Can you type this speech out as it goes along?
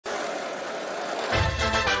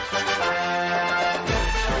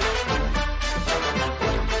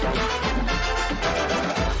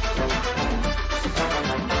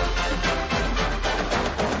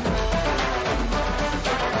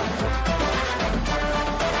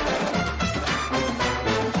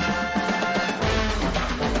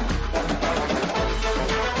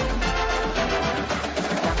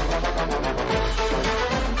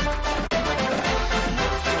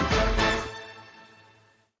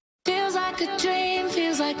Feels like a dream,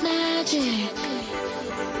 feels like magic.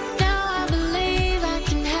 Now I believe I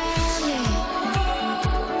can have it.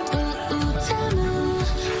 Ooh, ooh, Temu.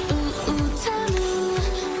 Ooh, ooh, Temu.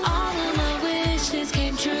 All of my wishes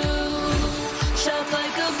came true. Shop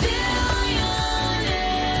like a billionaire.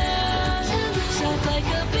 Shop like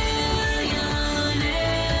a billionaire.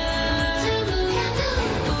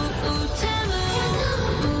 Ooh, ooh, Temu.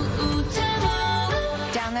 Ooh, ooh, Temu.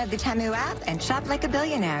 Download the Temu app and shop like a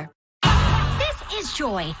billionaire. This is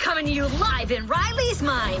Joy, coming to you live in Riley's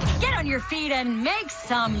mind. Get on your feet and make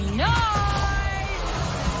some noise!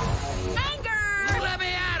 Anger! Let me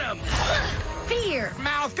at him! Fear!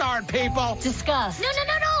 Mouth guard, people! Disgust! No!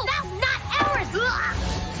 That's not ours!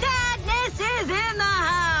 Sadness is in the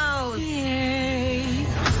house! Yay!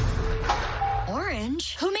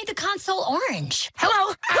 Orange? Who made the console orange?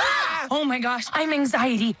 Hello? Oh my gosh, I'm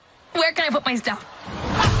anxiety. Where can I put my stuff?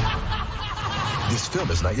 This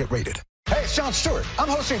film is not yet rated. Hey, it's Jon Stewart. I'm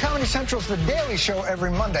hosting Comedy Central's The Daily Show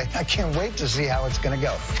every Monday. I can't wait to see how it's going to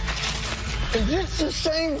go. Is this the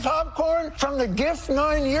same popcorn from the gift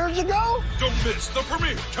 9 years ago? Don't miss the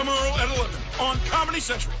premiere tomorrow at 11 on Comedy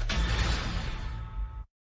Central.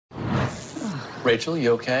 Rachel,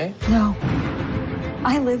 you okay? No.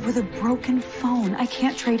 I live with a broken phone. I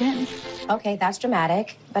can't trade in. Okay, that's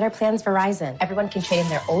dramatic. But our plan's Verizon. Everyone can trade in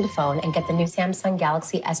their old phone and get the new Samsung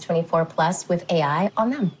Galaxy S24 Plus with AI on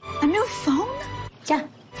them. A new phone? Yeah.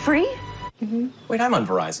 Free? Mm-hmm. Wait, I'm on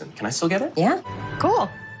Verizon. Can I still get it? Yeah. Cool.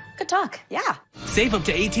 Good talk. Yeah. Save up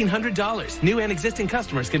to $1,800. New and existing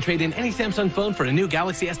customers can trade in any Samsung phone for a new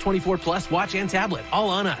Galaxy S24 Plus watch and tablet. All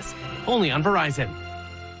on us. Only on Verizon.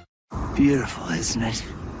 Beautiful, isn't it?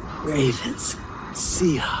 Ravens,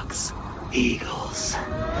 Seahawks, Eagles.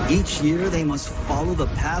 Each year they must follow the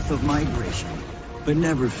path of migration. But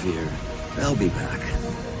never fear, they'll be back.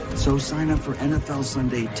 So sign up for NFL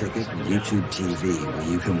Sunday Ticket on YouTube TV, where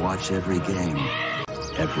you can watch every game,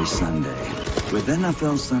 every Sunday. With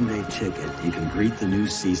NFL Sunday Ticket, you can greet the new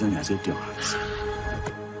season as it dawns.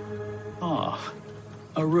 Oh,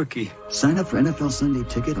 a rookie. Sign up for NFL Sunday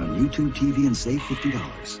Ticket on YouTube TV and save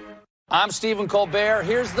 $50. I'm Stephen Colbert.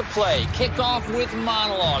 Here's the play. Kick off with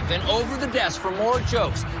monologue, then over the desk for more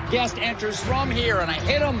jokes. Guest enters from here, and I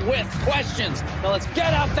hit him with questions. Now let's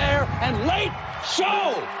get out there and late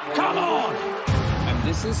show. Come on. And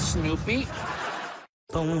this is Snoopy.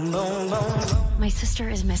 My sister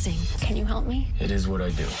is missing. Can you help me? It is what I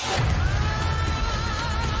do.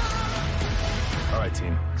 All right,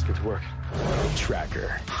 team, let's get to work.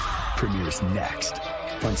 Tracker premieres next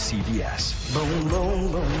on CBS. Boom,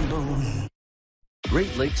 boom, boom, boom.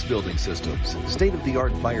 Great Lakes Building Systems,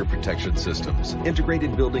 state-of-the-art fire protection systems,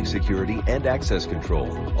 integrated building security and access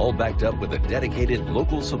control, all backed up with a dedicated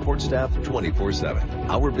local support staff 24/7.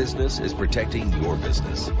 Our business is protecting your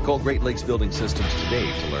business. Call Great Lakes Building Systems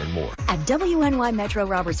today to learn more. At WNY Metro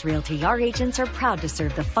Roberts Realty, our agents are proud to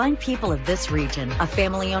serve the fine people of this region. A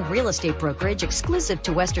family-owned real estate brokerage exclusive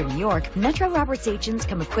to Western New York, Metro Roberts agents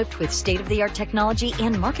come equipped with state-of-the-art technology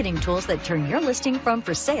and marketing tools that turn your listing from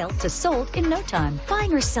for sale to sold in no time.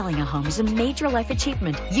 Buying or selling a home is a major life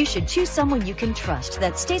achievement. You should choose someone you can trust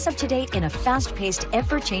that stays up to date in a fast-paced,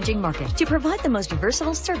 ever-changing market to provide the most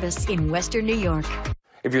versatile service in Western New York.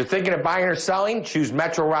 If you're thinking of buying or selling, choose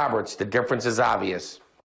Metro Roberts. The difference is obvious.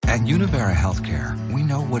 At Univera Healthcare, we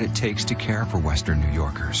know what it takes to care for Western New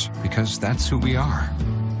Yorkers because that's who we are.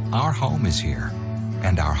 Our home is here,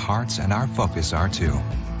 and our hearts and our focus are too.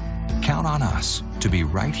 Count on us to be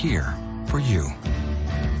right here for you.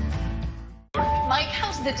 Mike,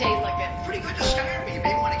 how's the day looking? Pretty good to start, but you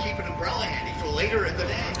may want to keep an umbrella handy for later in the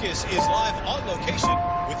day. Is live on location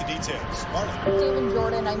with the details. Marla. Stephen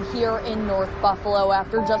Jordan, I'm here in North Buffalo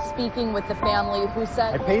after just speaking with the family who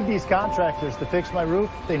said... I paid these contractors to fix my roof.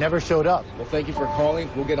 They never showed up. Well, thank you for calling.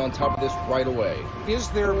 We'll get on top of this right away. Is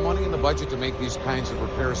there money in the budget to make these kinds of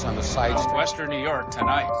repairs on the sites? Western New York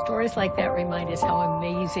tonight. Stories like that remind us how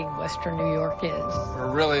amazing Western New York is.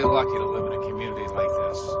 We're really lucky to live in a community like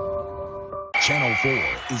this. Channel 4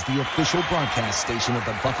 is the official broadcast station of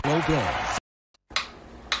the Buffalo Bills.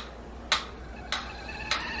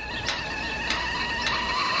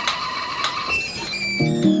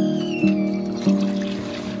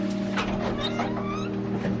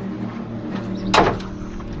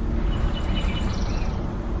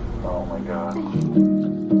 Oh my God.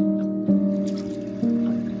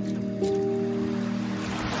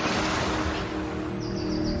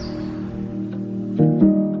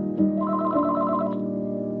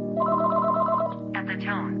 At the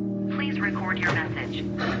tone, please record your message.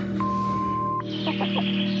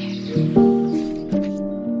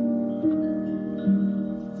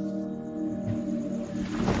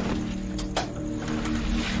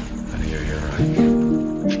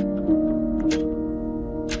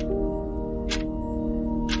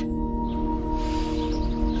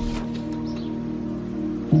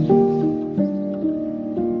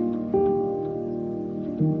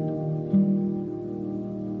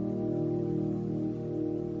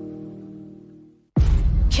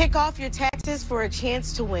 Kick off your taxes for a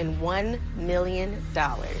chance to win $1 million.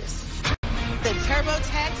 The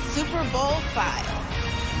TurboTax Super Bowl file.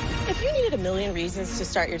 If you needed a million reasons to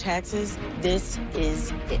start your taxes, this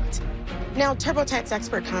is it. Now, TurboTax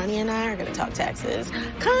expert Connie and I are going to talk taxes.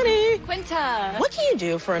 Connie! Quinta! What can you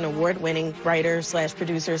do for an award-winning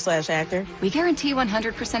writer/producer/actor? We guarantee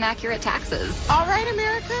 100% accurate taxes. All right,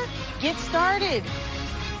 America, get started.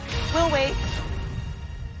 We'll wait.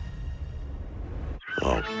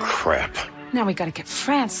 Oh, crap. Now we gotta get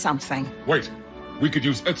France something. Wait, we could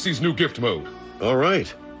use Etsy's new gift mode. All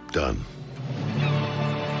right, done.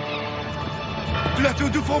 Plateau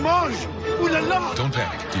de fromage! Ooh la la! Don't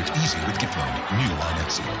panic. Gift easy with gift mode. New on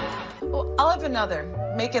Etsy. Well, I'll have another.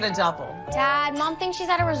 Make it a double. Dad, Mom thinks she's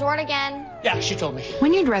at a resort again. Yeah, she told me.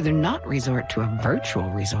 When you'd rather not resort to a virtual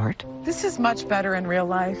resort. This is much better in real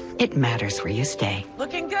life. It matters where you stay.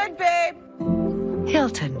 Looking good, babe.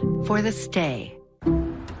 Hilton, for the stay.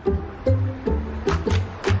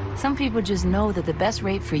 Some people just know that the best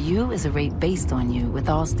rate for you is a rate based on you with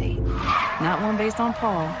Allstate. Not one based on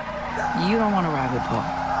Paul. You don't want to ride with Paul.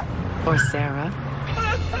 Or Sarah.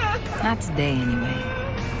 Not today, anyway.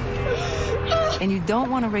 And you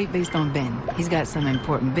don't want a rate based on Ben. He's got some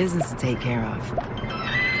important business to take care of.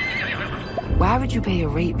 Why would you pay a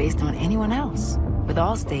rate based on anyone else? With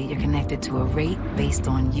Allstate, you're connected to a rate based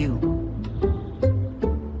on you.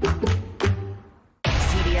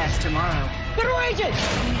 CBS tomorrow. Federal agent!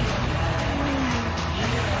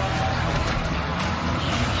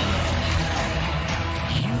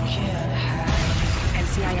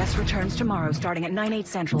 NCIS returns tomorrow, starting at 9/8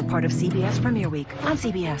 Central, part of CBS Premiere Week on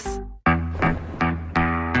CBS.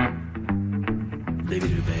 They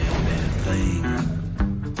did a bad, bad thing.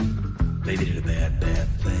 They did a bad, bad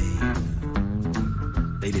thing.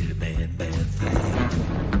 They did a bad, bad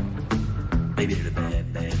thing. They did a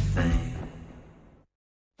bad, bad thing.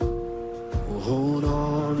 Hold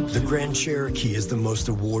on. The Grand Cherokee is the most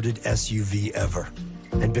awarded SUV ever.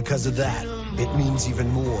 And because of that, it means even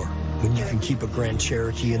more when you can keep a Grand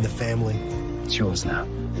Cherokee in the family. It's yours now.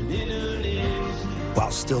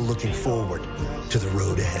 While still looking forward to the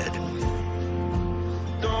road ahead.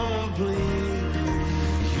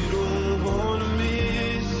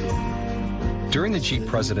 During the Jeep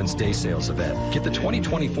President's Day sales event, get the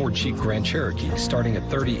 2024 Jeep Grand Cherokee starting at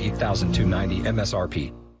 $38,290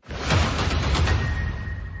 MSRP.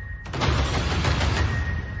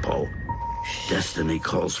 Paul, destiny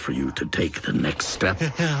calls for you to take the next step.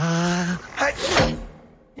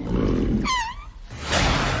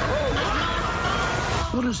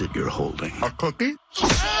 What is it you're holding? A cookie?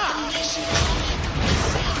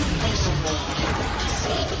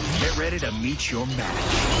 Get ready to meet your match.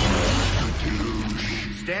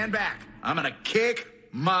 Stand back. I'm gonna kick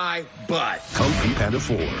my butt. Fu Panda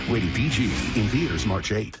 4, rated PG, in theaters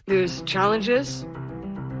March 8th. There's challenges,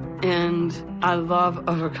 and I love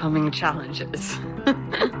overcoming challenges.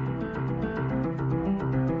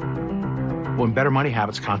 When Better Money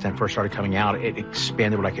Habits content first started coming out, it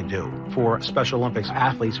expanded what I could do. For Special Olympics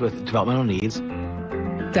athletes with developmental needs,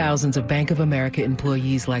 thousands of Bank of America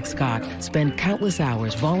employees like Scott spend countless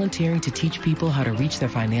hours volunteering to teach people how to reach their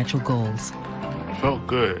financial goals. It felt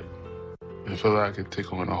good. It felt like I could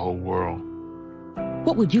take on the whole world.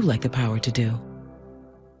 What would you like the power to do?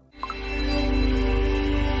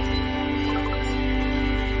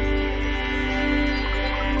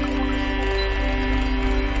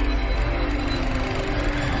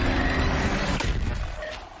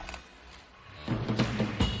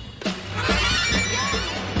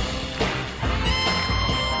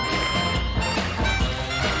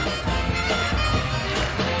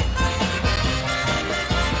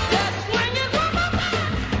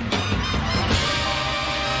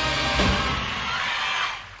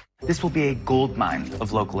 This will be a gold mine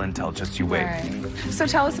of local intel, just you wait. Right. So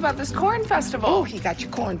tell us about this corn festival. Oh, you got your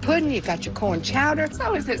corn pudding, you got your corn chowder.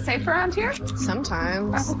 So is it safe around here?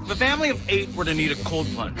 Sometimes. If a family of 8 were to need a cold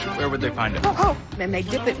plunge, where would they find it? Oh, then they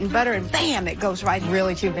dip it in butter and bam, it goes right.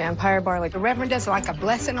 Really cute vampire bar, like the Reverend does, like a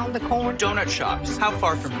blessing on the corn. Donut shops. How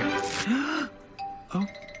far from here? Oh.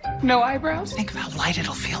 No eyebrows? Think of how light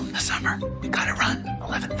it'll feel in the summer. We gotta run.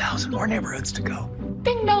 11,000 more neighborhoods to go.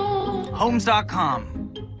 Ding dong. Homes.com.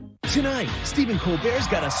 Tonight, Stephen Colbert's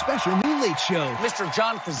got a special new Late Show. Mr.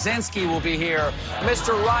 John Krasinski will be here.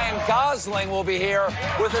 Mr. Ryan Gosling will be here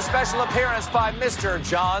with a special appearance by Mr.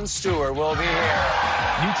 Jon Stewart will be here.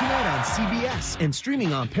 New tonight on CBS and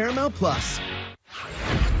streaming on Paramount Plus.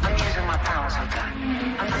 I'm using my powers of God.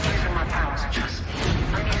 I'm not using my powers of trust me.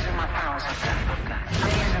 I'm using my powers of God.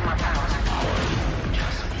 I'm using my powers of God.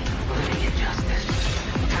 Trust me. Let me get justice.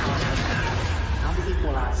 Powers of God. I'm the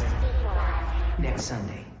Equalizer. Next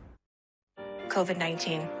Sunday.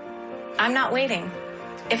 COVID-19. I'm not waiting.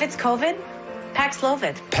 If it's COVID,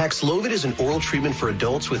 Paxlovid. Paxlovid is an oral treatment for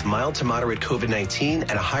adults with mild to moderate COVID-19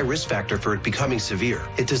 and a high risk factor for it becoming severe.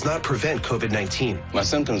 It does not prevent COVID-19. My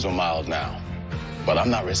symptoms are mild now, but I'm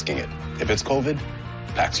not risking it. If it's COVID,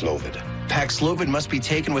 Paxlovid. Paxlovid must be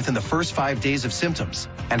taken within the first 5 days of symptoms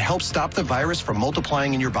and help stop the virus from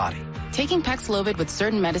multiplying in your body. Taking Paxlovid with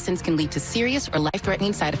certain medicines can lead to serious or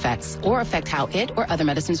life-threatening side effects or affect how it or other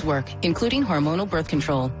medicines work, including hormonal birth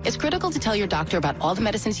control. It's critical to tell your doctor about all the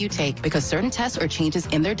medicines you take because certain tests or changes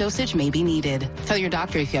in their dosage may be needed. Tell your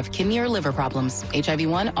doctor if you have kidney or liver problems,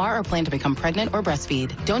 HIV-1, are or plan to become pregnant or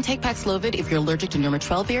breastfeed. Don't take Paxlovid if you're allergic to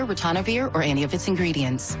nirmatrelvir, ritonavir, or any of its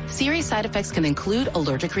ingredients. Serious side effects can include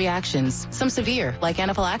allergic reactions, some severe, like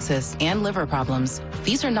anaphylaxis, and liver problems.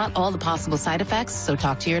 These are not all the possible side effects, so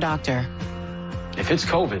talk to your doctor. If it's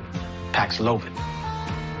COVID, Paxlovid.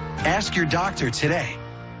 Ask your doctor today.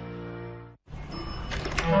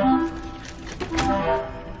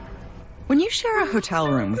 When you share a hotel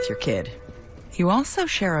room with your kid, you also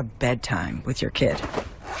share a bedtime with your kid.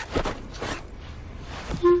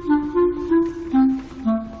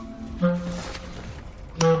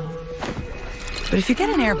 But if you get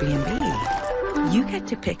an Airbnb, you get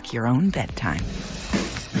to pick your own bedtime.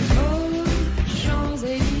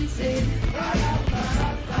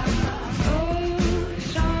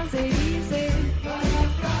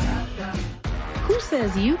 Who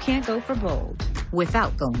says you can't go for bold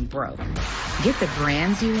without going broke? Get the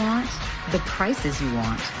brands you want, the prices you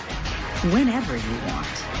want, whenever you want.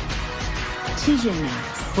 TJ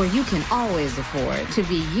Maxx, where you can always afford to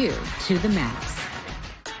be you to the max.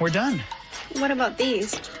 We're done. What about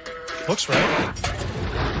these? Looks right.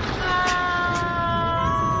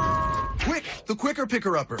 Quick, the quicker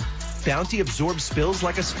picker-upper. Bounty absorbs spills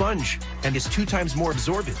like a sponge and is 2 times more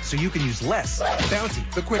absorbent, so you can use less. Bounty,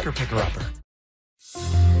 the quicker picker-upper.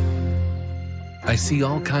 I see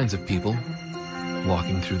all kinds of people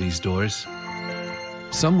walking through these doors.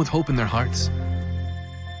 Some with hope in their hearts,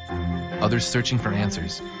 others searching for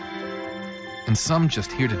answers, and some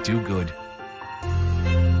just here to do good.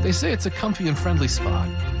 They say it's a comfy and friendly spot,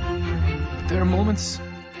 but there are moments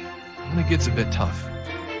when it gets a bit tough.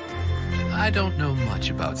 I don't know much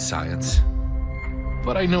about science,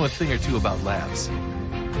 but I know a thing or two about labs.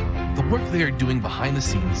 The work they are doing behind the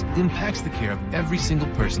scenes impacts the care of every single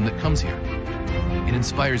person that comes here. It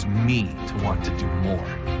inspires me to want to do more,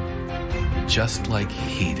 just like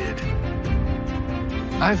he did.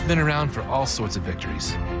 I've been around for all sorts of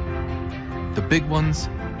victories. The big ones,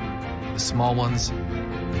 the small ones,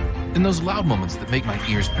 and those loud moments that make my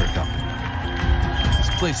ears perk up. This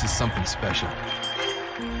place is something special.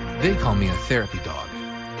 They call me a therapy dog.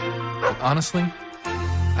 But honestly,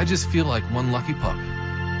 I just feel like one lucky pup.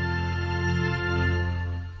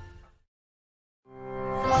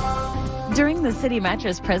 During the City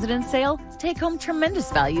Mattress President's Sale, take home tremendous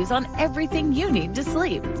values on everything you need to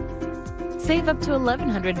sleep. Save up to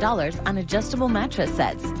 $1,100 on adjustable mattress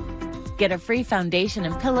sets. Get a free foundation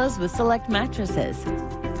and pillows with select mattresses.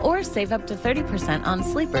 Or save up to 30% on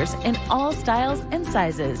sleepers in all styles and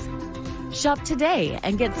sizes. Shop today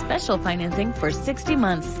and get special financing for 60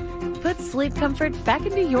 months. Put sleep comfort back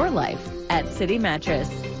into your life at City Mattress.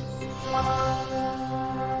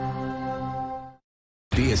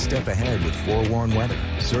 Be a step ahead with forewarned weather.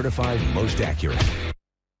 Certified most accurate.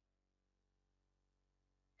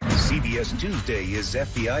 CBS Tuesday is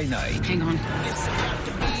FBI night. Hang on. It's about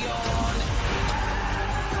to be on.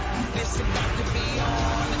 It's about to be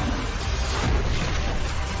on.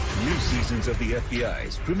 New seasons of the FBI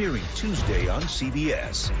is premiering Tuesday on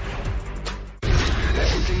CBS.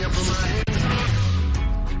 Everything up in my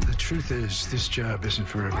hands. The truth is, this job isn't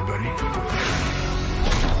for everybody.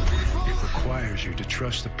 It requires you to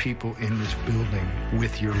trust the people in this building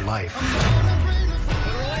with your life.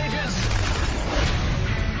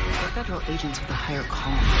 They're federal agents with a higher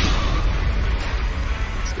calling.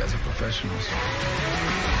 These guys are professionals.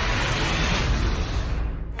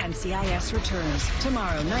 NCIS returns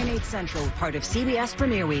tomorrow, 9/8 Central, part of CBS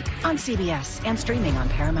Premiere Week on CBS and streaming on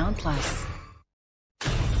Paramount Plus.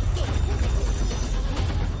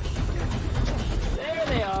 There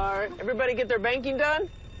they are. Everybody get their banking done?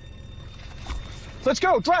 Let's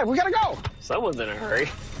go. Drive. We gotta go. Someone's in a hurry.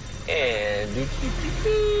 And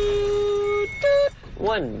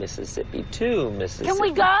 1 Mississippi, 2 Mississippi. Can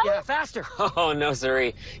we go? Yeah, faster. Oh, no,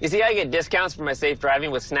 siree. You see, I get discounts for my safe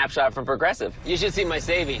driving with Snapshot from Progressive. You should see my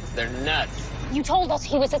savings. They're nuts. You told us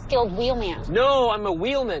he was a skilled wheelman. No, I'm a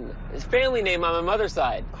wheelman. His family name on my mother's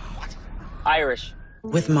side. Irish.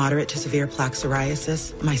 With moderate to severe plaque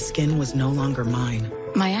psoriasis, my skin was no longer mine.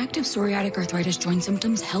 My active psoriatic arthritis joint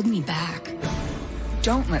symptoms held me back.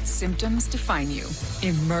 Don't let symptoms define you.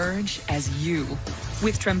 Emerge as you.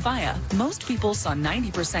 With Tremfya, most people saw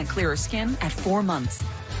 90% clearer skin at 4 months,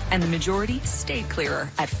 and the majority stayed clearer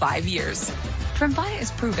at 5 years. Tremfya is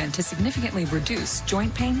proven to significantly reduce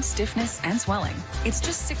joint pain, stiffness, and swelling. It's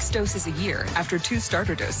just 6 doses a year after 2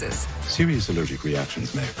 starter doses. Serious allergic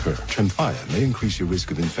reactions may occur. Tremfya may increase your risk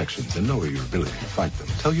of infections and lower your ability to fight them.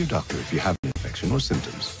 Tell your doctor if you have an infection or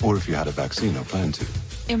symptoms, or if you had a vaccine or plan to.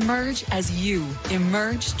 Emerge as you.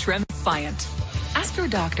 Emerge Tremfyant. Ask your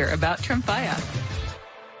doctor about Tremfya.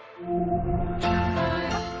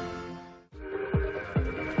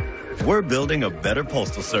 We're building a better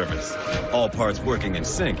postal service. All parts working in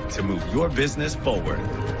sync to move your business forward.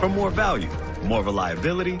 For more value, more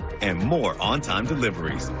reliability, and more on-time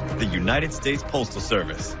deliveries. The United States Postal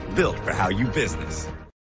Service, built for how you business.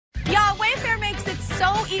 Y'all, Wayfair makes it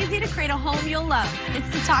so easy to create a home you'll love. It's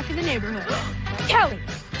the talk of the neighborhood. Kelly,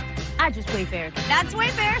 I just Wayfared. That's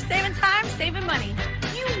Wayfair, saving time, saving money.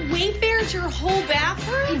 You Wayfared your whole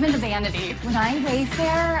bathroom? Even the vanity. When I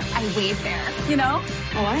Wayfair, I Wayfair. You know?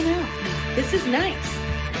 Oh, I know. This is nice.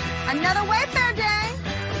 Another Wayfair day.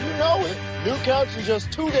 You know it. New couch in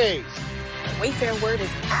just 2 days. Wayfair word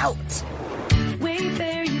is out.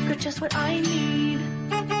 Wayfair, you've got just what I need.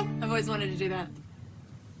 I've always wanted to do that.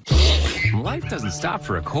 Life doesn't stop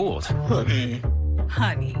for a cold. Honey.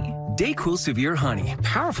 Honey. DayQuil Severe Honey.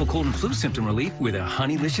 Powerful cold and flu symptom relief with a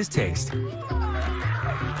honeylicious taste.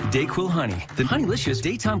 DayQuil Honey. The honeylicious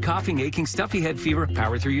daytime coughing, aching, stuffy head fever,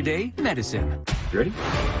 power through your day medicine. Ready?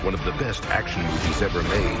 One of the best action movies ever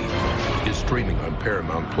made is streaming on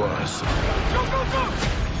Paramount Plus. Go, go, go!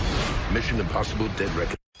 Mission Impossible Dead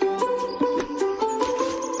Reckoning.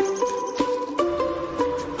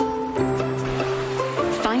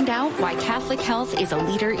 Find out why Catholic Health is a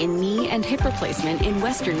leader in knee and hip replacement in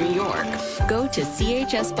Western New York. Go to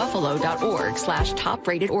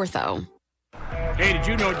chsbuffalo.org/top-rated-ortho. Hey, did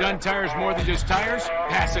you know Dunn Tire's more than just tires?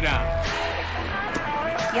 Pass it on.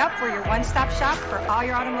 Yep, we're your one-stop shop for all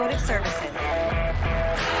your automotive services.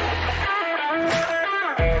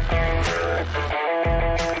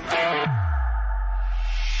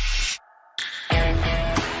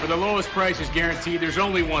 For the lowest prices guaranteed, there's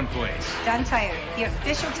only one place. Dunn Tire, the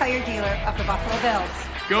official tire dealer of the Buffalo Bills.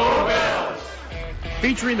 Go Bills!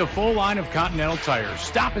 Featuring the full line of Continental tires.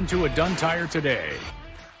 Stop into a Dunn Tire today.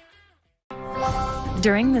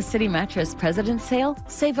 During the City Mattress President's Sale,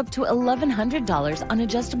 save up to $1,100 on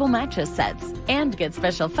adjustable mattress sets and get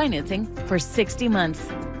special financing for 60 months.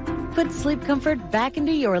 Put sleep comfort back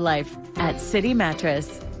into your life at City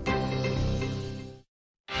Mattress.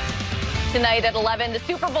 Tonight at 11, the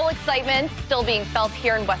Super Bowl excitement still being felt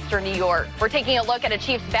here in Western New York. We're taking a look at a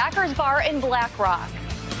Chiefs backers bar in Black Rock.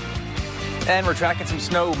 And we're tracking some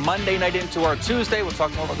snow Monday night into our Tuesday. We'll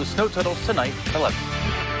talk more about the snow totals tonight at 11.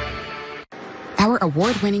 Our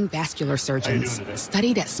award-winning vascular surgeons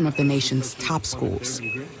studied at some of the nation's top schools.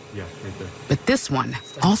 But this one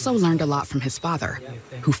also learned a lot from his father,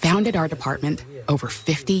 who founded our department over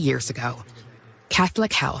 50 years ago.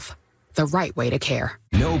 Catholic Health, the right way to care.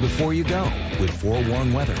 Know before you go with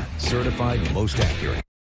forewarned weather, certified most accurate.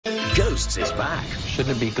 Ghosts is back.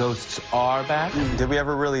 Shouldn't it be Ghosts Are Back? Did we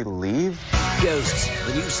ever really leave? Ghosts,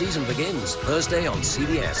 the new season begins Thursday on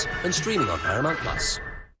CBS and streaming on Paramount Plus.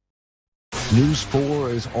 News 4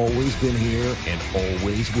 has always been here and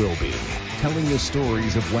always will be, telling the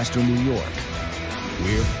stories of Western New York.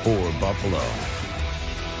 We're for Buffalo.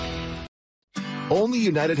 Only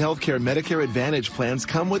United Healthcare Medicare Advantage plans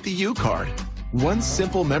come with the U card. One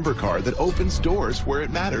simple member card that opens doors where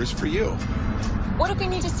it matters for you. What if we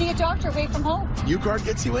need to see a doctor away from home? U-Card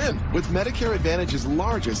gets you in with Medicare Advantage's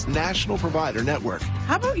largest national provider network.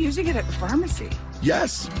 How about using it at the pharmacy?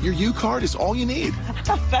 Yes, your U-Card is all you need.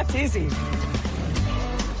 That's easy.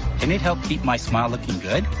 Can it help keep my smile looking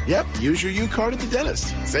good? Yep, use your U-Card at the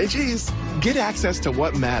dentist. Say cheese. Get access to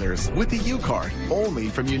what matters with the U-Card, only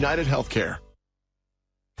from United Healthcare.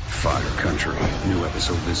 Fire Country. New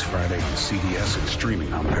episode this Friday on CBS and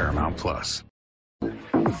streaming on Paramount Plus.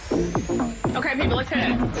 Okay, people, let's hit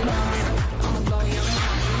it.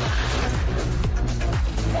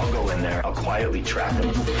 I'll go in there. I'll quietly track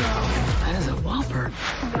him. That is a whopper.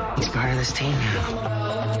 He's part of this team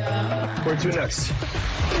now. Where to next?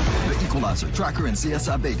 The Equalizer, Tracker, and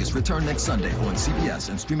CSI Vegas return next Sunday on CBS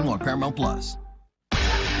and streaming on Paramount+.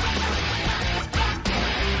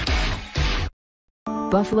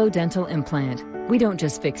 Buffalo Dental Implant. We don't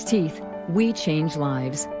just fix teeth, we change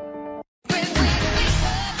lives.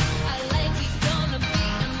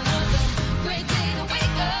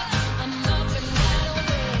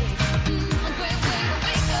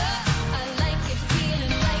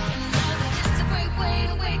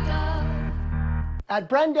 At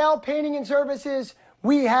Brendel Painting and Services,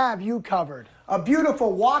 we have you covered. A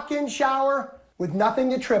beautiful walk-in shower with nothing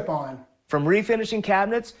to trip on. From refinishing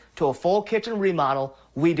cabinets to a full kitchen remodel,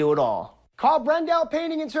 we do it all. Call Brendel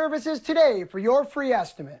Painting and Services today for your free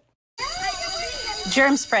estimate.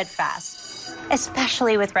 Germs spread fast,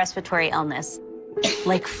 especially with respiratory illness,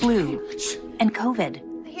 like flu and COVID.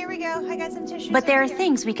 Here we go. I got some tissues. But there are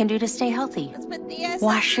things we can do to stay healthy.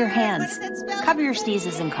 Wash your hands. Cover your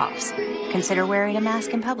sneezes and coughs. Consider wearing a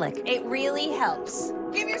mask in public. It really helps.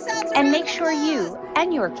 Give yourselves a And make sure you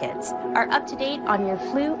and your kids are up to date on your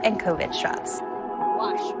flu and COVID shots.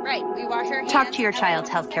 wash. Right. We wash our hands. Talk to your child's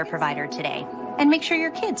healthcare provider today and make sure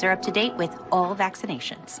your kids are up to date with all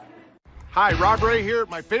vaccinations. Hi, Rob Ray here at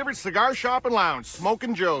my favorite cigar shop and lounge,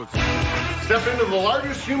 Smokin' Joe's. Step into the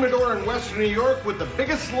largest humidor in Western New York with the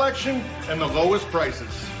biggest selection and the lowest prices.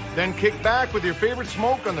 Then kick back with your favorite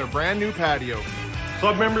smoke on their brand new patio.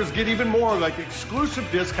 Club members get even more, like exclusive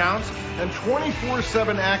discounts and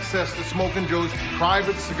 24/7 access to Smokin' Joe's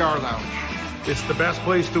private cigar lounge. It's the best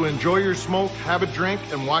place to enjoy your smoke, have a drink,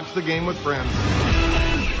 and watch the game with friends.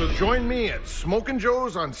 So join me at Smokin'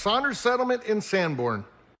 Joe's on Saunders Settlement in Sanborn.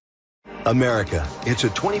 America, it's a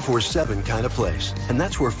 24/7 kind of place. And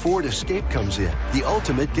that's where Ford Escape comes in, the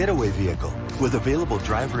ultimate getaway vehicle. With available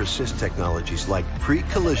driver assist technologies like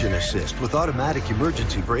pre-collision assist with automatic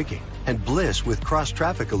emergency braking, and Bliss with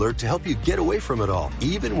cross-traffic alert to help you get away from it all,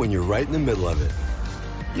 even when you're right in the middle of it.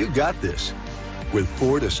 You got this with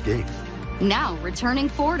Ford Escape. Now, returning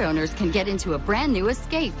Ford owners can get into a brand new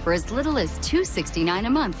Escape for as little as $269 a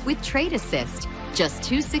month with Trade Assist. Just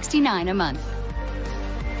 $269 a month.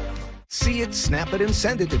 See it, snap it, and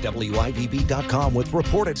send it to WIVB.com with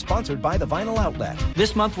Reported, sponsored by the Vinyl Outlet.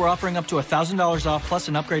 This month, we're offering up to $1,000 off plus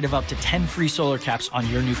an upgrade of up to 10 free solar caps on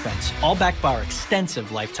your new fence, all backed by our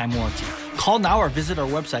extensive lifetime warranty. Call now or visit our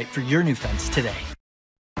website for your new fence today.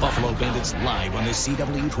 Buffalo Bandits live on the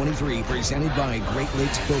CW23, presented by Great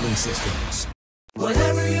Lakes Building Systems.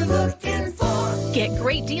 Whatever you're looking for. Get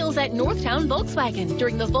great deals at Northtown Volkswagen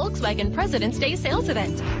during the Volkswagen President's Day sales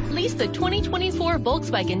event. Lease the 2024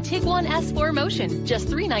 Volkswagen Tiguan S4 Motion, just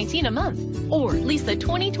 $319 a month. Or lease the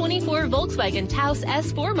 2024 Volkswagen Taos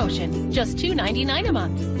S4 Motion, just $299 a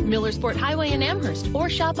month. Millersport Highway in Amherst, or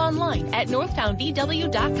shop online at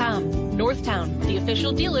northtownvw.com. Northtown, the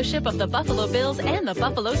official dealership of the Buffalo Bills and the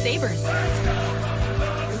Buffalo Sabres.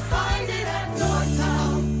 Find it at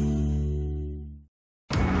Northtown.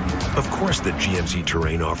 Of course, the GMC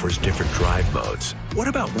Terrain offers different drive modes. What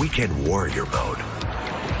about Weekend Warrior mode?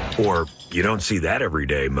 Or you don't see that every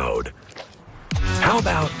day mode? How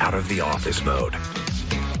about out of the office mode?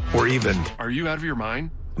 Or even, are you out of your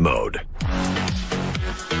mind? Mode.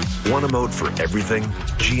 Want a mode for everything?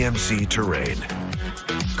 GMC Terrain.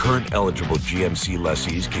 Current eligible GMC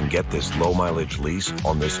lessees can get this low mileage lease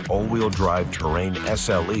on this all-wheel drive Terrain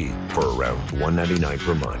SLE for around $199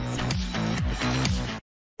 per month.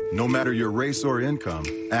 No matter your race or income,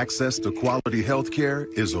 access to quality health care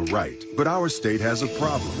is a right. But our state has a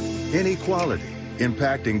problem: inequality,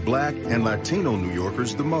 impacting Black and Latino New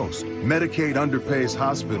Yorkers the most. Medicaid underpays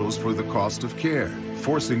hospitals for the cost of care,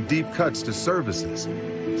 forcing deep cuts to services.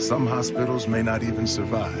 Some hospitals may not even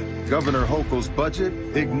survive. Governor Hochul's budget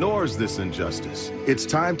ignores this injustice. It's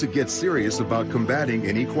time to get serious about combating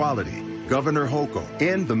inequality. Governor Hochul,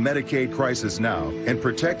 end the Medicaid crisis now and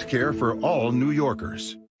protect care for all New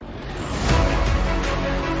Yorkers.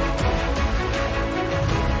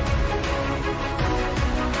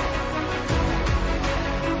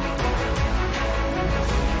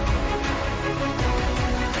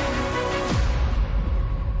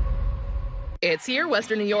 It's here,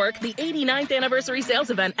 Western New York, the 89th anniversary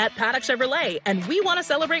sales event at Paddock Chevrolet, and we want to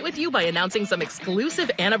celebrate with you by announcing some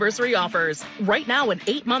exclusive anniversary offers. Right now, an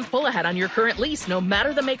 8-month pull-ahead on your current lease, no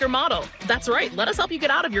matter the make or model. That's right, let us help you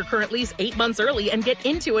get out of your current lease 8 months early and get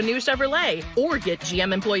into a new Chevrolet. Or get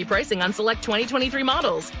GM employee pricing on select 2023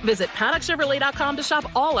 models. Visit PaddockChevrolet.com to shop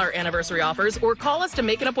all our anniversary offers, or call us to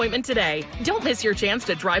make an appointment today. Don't miss your chance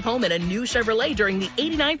to drive home in a new Chevrolet during the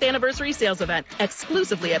 89th anniversary sales event,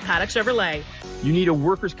 exclusively at Paddock Chevrolet. You need a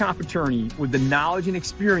workers' comp attorney with the knowledge and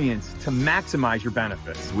experience to maximize your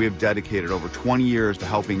benefits. We have dedicated over 20 years to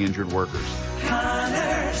helping injured workers.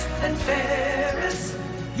 Connors and Ferris,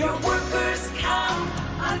 your workers' comp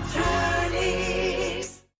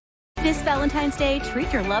attorneys. This Valentine's Day,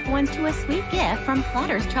 treat your loved ones to a sweet gift from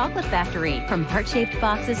Plotter's Chocolate Factory. From heart-shaped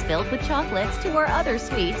boxes filled with chocolates to our other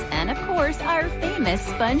sweets, and of course, our famous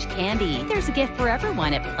sponge candy. There's a gift for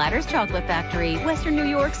everyone at Plotter's Chocolate Factory, Western New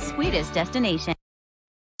York's sweetest destination.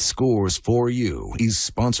 Scores for You is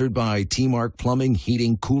sponsored by T-Mark Plumbing,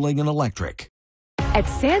 Heating, Cooling, and Electric. At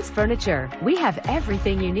Sands Furniture, we have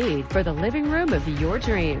everything you need for the living room of your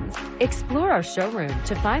dreams. Explore our showroom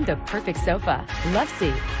to find the perfect sofa,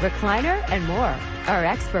 loveseat, recliner, and more. Our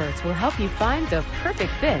experts will help you find the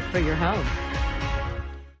perfect fit for your home.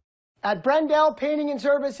 At Brendel Painting and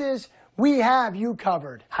Services, we have you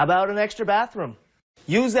covered. How about an extra bathroom?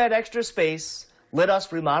 Use that extra space. Let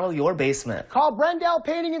us remodel your basement. Call Brendel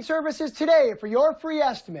Painting and Services today for your free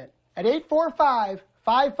estimate at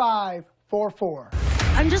 845-5544.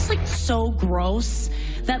 I'm just like so gross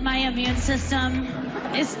that my immune system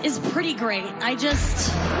is pretty great.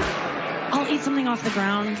 I'll eat something off the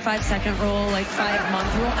ground, 5-second rule, like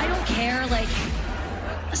 5-month rule. I don't care. Like,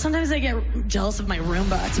 sometimes I get jealous of my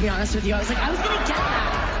Roomba, to be honest with you. I was going to get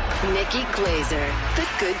that. Nikki Glazer, The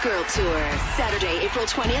Good Girl Tour. Saturday, April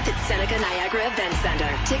 20th at Seneca Niagara Event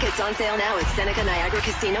Center. Tickets on sale now at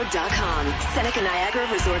SenecaNiagaraCasino.com. Seneca Niagara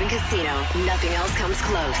Resort and Casino. Nothing else comes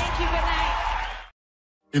close. Thank you, good night.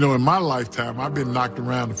 You know, in my lifetime, I've been knocked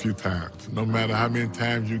around a few times. No matter how many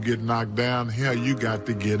times you get knocked down, hell, you got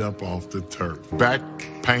to get up off the turf. Back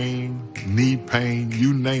pain, knee pain,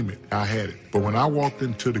 you name it, I had it. But when I walked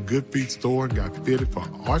into the Good Feet store and got fitted for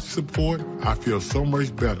arch support, I feel so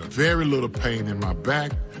much better. Very little pain in my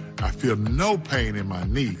back. I feel no pain in my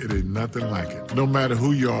knee. It is nothing like it. No matter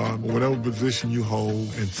who you are, whatever position you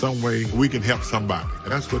hold, in some way, we can help somebody.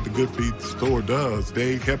 And that's what the Good Feet store does.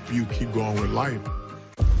 They help you keep going with life.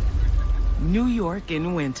 New York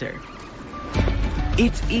in winter.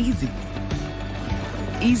 It's easy.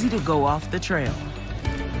 Easy to go off the trail.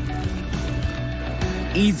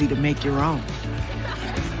 Easy to make your own.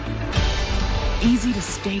 Easy to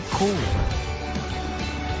stay cool.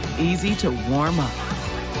 Easy to warm up.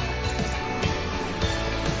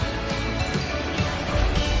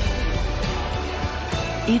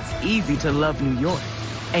 It's easy to love New York,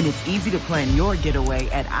 and it's easy to plan your getaway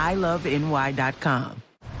at iloveny.com.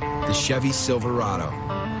 The Chevy Silverado.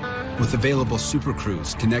 With available Super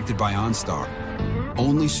Cruise connected by OnStar.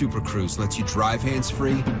 Only Super Cruise lets you drive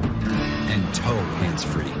hands-free and tow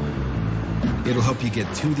hands-free. It'll help you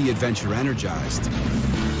get to the adventure energized,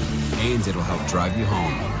 and it'll help drive you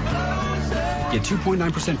home. Get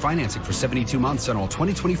 2.9% financing for 72 months on all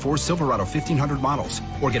 2024 Silverado 1500 models,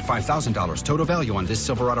 or get $5,000 total value on this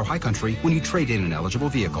Silverado High Country when you trade in an eligible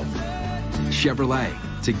vehicle. Chevrolet.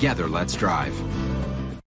 Together, let's drive.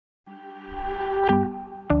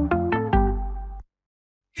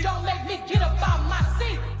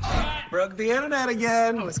 Broke the internet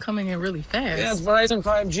again. Oh, it's coming in really fast. Yeah, it's Verizon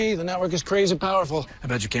 5G. The network is crazy powerful. I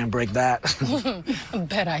bet you can't break that.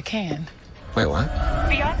 Bet I can. Wait, what?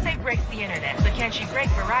 Beyonce breaks the internet, but can she break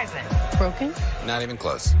Verizon? Broken? Not even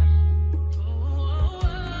close.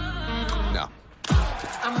 No.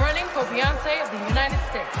 I'm running for Beyonce of the United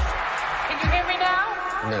States. Can you hear me now?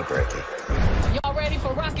 No breaking. Y'all ready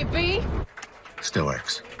for Rocket B? Still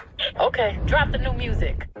works. Okay, drop the new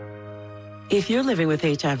music. If you're living with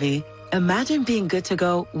HIV, imagine being good to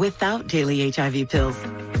go without daily HIV pills.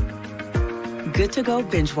 Good to go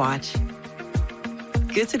binge watch.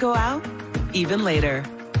 Good to go out even later.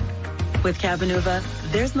 With Cabenuva,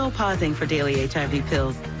 there's no pausing for daily HIV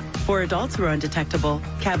pills. For adults who are undetectable,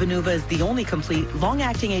 Cabenuva is the only complete,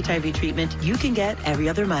 long-acting HIV treatment you can get every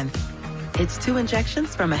other month. It's 2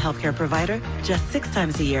 injections from a healthcare provider just 6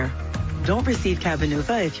 times a year. Don't receive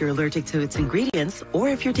Cabenuva if you're allergic to its ingredients or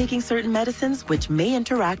if you're taking certain medicines which may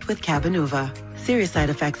interact with Cabenuva. Serious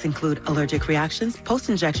side effects include allergic reactions,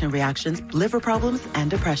 post-injection reactions, liver problems,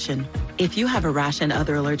 and depression. If you have a rash and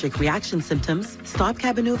other allergic reaction symptoms, stop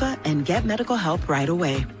Cabenuva and get medical help right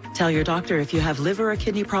away. Tell your doctor if you have liver or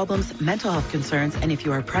kidney problems, mental health concerns, and if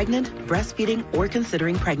you are pregnant, breastfeeding, or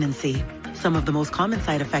considering pregnancy. Some of the most common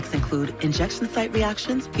side effects include injection site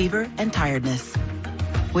reactions, fever, and tiredness.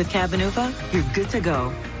 With Cabenuva, you're good to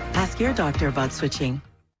go. Ask your doctor about switching.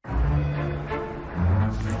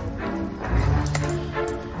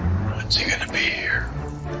 When's he gonna be here?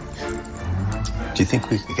 Do you think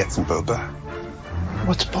we could get some boba?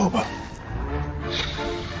 What's boba?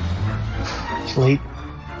 It's late.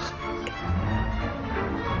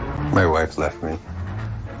 My wife left me.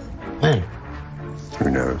 When? Who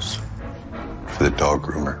knows? For the dog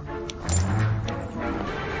groomer.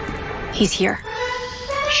 He's here.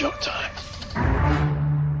 Showtime.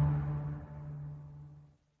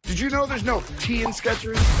 Did you know there's no T in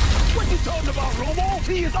Skechers? What you talking about, Romo?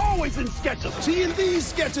 T is always in Skechers. T and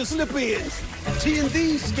these Skechers slip-ins. T and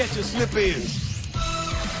these Skechers slip-ins.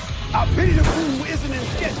 I pity the fool who isn't in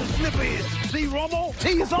Skechers slip-ins. See, Romo?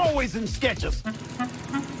 T is always in Skechers.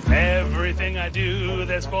 Everything I do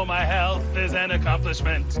that's for my health is an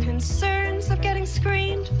accomplishment. Concerns of getting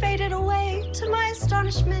screened faded away to my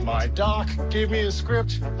astonishment. My doc gave me a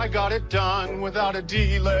script. I got it done without a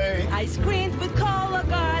delay. I screened with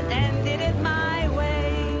Cologuard and did it my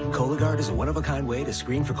way. Cologuard is a one-of-a-kind way to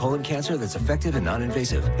screen for colon cancer that's effective and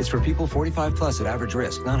non-invasive. It's for people 45 plus at average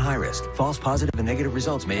risk, not high risk. False positive and negative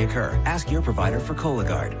results may occur. Ask your provider for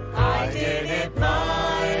Cologuard. I did it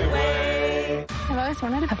my way. I've always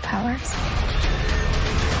wanted to have powers.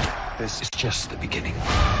 This is just the beginning.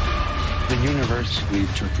 The universe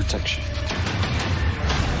needs your protection.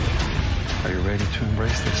 Are you ready to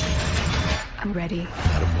embrace this? I'm ready.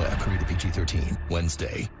 Adam Webb, rated PG-13,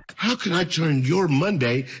 Wednesday. How can I turn your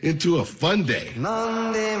Monday into a fun day?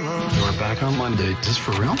 Monday. We're back on Monday. Just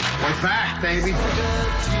for real? We're back, baby.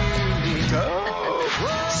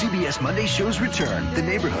 CBS Monday shows return. The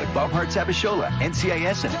Neighborhood, Bob Hart's Abishola,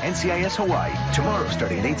 NCIS, and NCIS Hawaii. Tomorrow,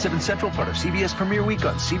 starting at 8/7 Central, part of CBS Premiere Week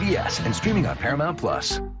on CBS and streaming on Paramount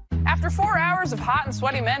Plus. After 4 hours of hot and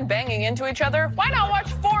sweaty men banging into each other, why not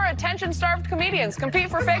watch 4 attention-starved comedians compete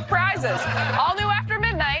for fake prizes? All new after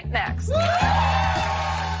midnight, next.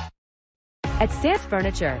 At Stance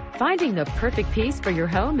Furniture, finding the perfect piece for your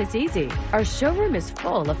home is easy. Our showroom is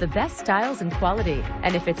full of the best styles and quality.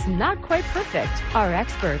 And if it's not quite perfect, our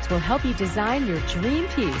experts will help you design your dream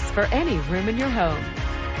piece for any room in your home.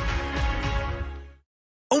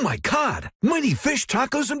 Oh my God! Mighty Fish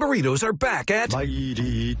Tacos and Burritos are back at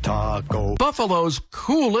Mighty Taco. Buffalo's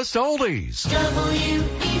coolest oldies.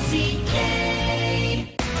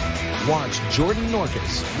 WECK. Watch Jordan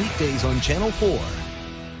Norcus, weekdays on Channel 4.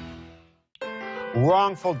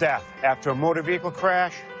 Wrongful death after a motor vehicle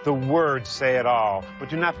crash, the words say it all, but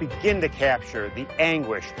do not begin to capture the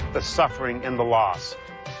anguish, the suffering, and the loss.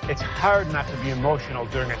 It's hard not to be emotional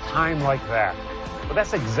during a time like that. But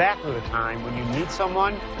that's exactly the time when you need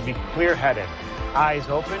someone to be clear-headed, eyes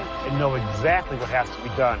open, and know exactly what has to be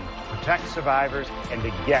done to protect survivors and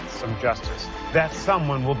to get some justice. That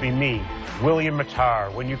someone will be me, William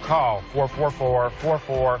Mattar, when you call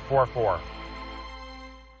 444-4444.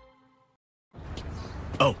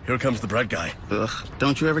 Oh, here comes the bread guy. Ugh,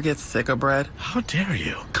 don't you ever get sick of bread? How dare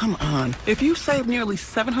you? Come on. If you save nearly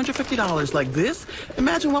 $750 like this,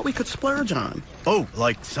 imagine what we could splurge on. Oh,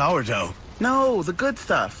 like sourdough. No, the good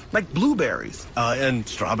stuff, like blueberries. And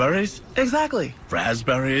strawberries? Exactly.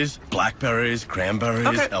 Raspberries, blackberries,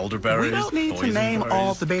 cranberries, elderberries. We don't need to name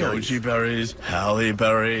all the berries. Goji berries, Halle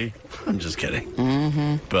berry. I'm just kidding.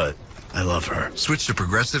 Mm-hmm. But I love her. Switch to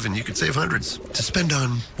Progressive and you could save hundreds to spend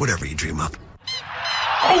on whatever you dream up.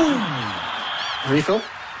 Oh! Refill?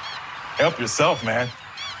 Help yourself, man.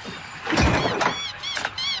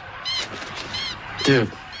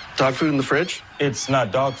 Dude, dog food in the fridge? It's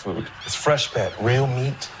not dog food. It's fresh pet. Real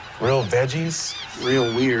meat, real veggies.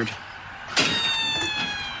 Real weird.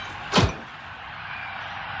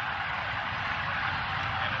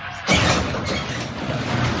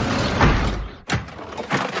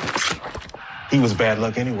 He was bad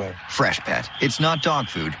luck anyway. Fresh Pet. It's not dog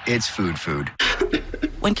food, it's food food.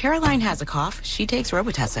 When Caroline has a cough, she takes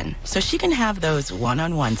Robitussin, so she can have those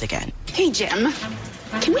one-on-ones again. Hey, Jim.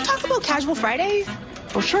 Can we talk about Casual Fridays?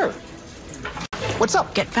 Oh, sure. What's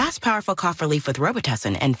up? Get fast, powerful cough relief with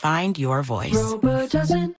Robitussin and find your voice.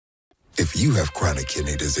 Robitussin. If you have chronic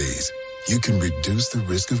kidney disease, you can reduce the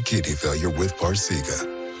risk of kidney failure with Farxiga,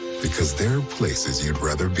 because there are places you'd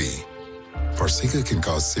rather be. Farxiga can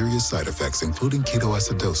cause serious side effects, including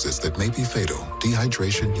ketoacidosis that may be fatal,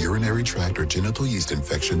 dehydration, urinary tract or genital yeast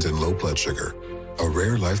infections, and low blood sugar. A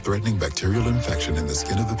rare life-threatening bacterial infection in the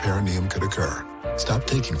skin of the perineum could occur. Stop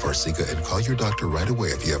taking Farxiga and call your doctor right away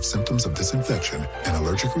if you have symptoms of this infection, an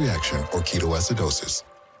allergic reaction, or ketoacidosis.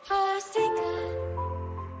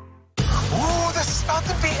 Ooh, this is about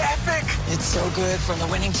to be epic. It's so good from the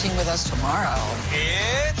winning team with us tomorrow.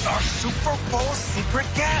 It's our Super Bowl secret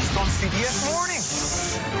guest on CBS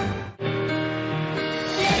Mornings.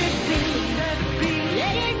 Let it be, let it be,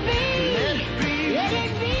 let it be, let it be, let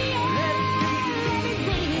it be,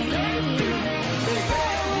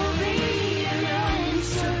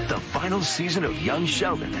 The final season of Young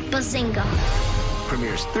Sheldon. Bazinga.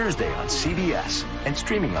 Premieres Thursday on CBS and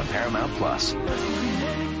streaming on Paramount Plus.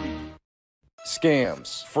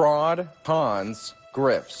 Scams, fraud, cons,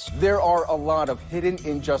 grifts. There are a lot of hidden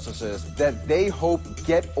injustices that they hope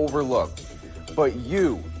get overlooked. But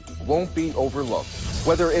you won't be overlooked.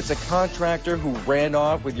 Whether it's a contractor who ran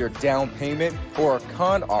off with your down payment or a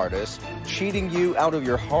con artist cheating you out of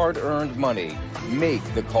your hard-earned money, make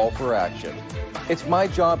the call for action. It's my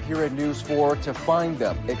job here at News 4 to find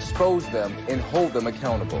them, expose them, and hold them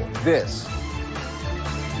accountable. This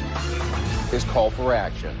is Call for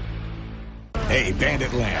Action. Hey,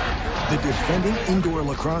 Bandit Land. The defending indoor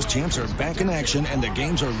lacrosse champs are back in action, and the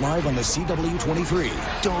games are live on the CW23.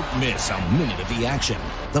 Don't miss a minute of the action.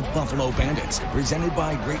 The Buffalo Bandits, presented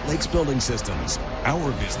by Great Lakes Building Systems.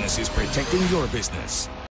 Our business is protecting your business.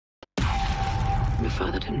 My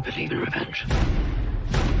father didn't believe in revenge.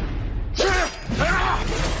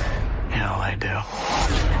 Hell, I do.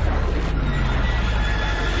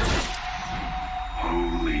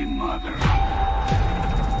 Holy Mother.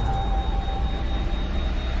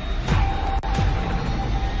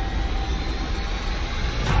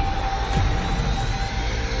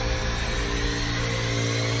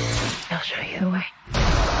 I'll show you the way.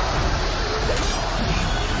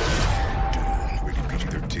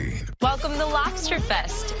 Welcome to Lobster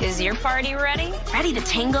Fest. Is your party ready? Ready to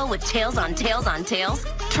tango with tails on tails on tails?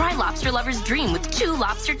 Try Lobster Lover's Dream with 2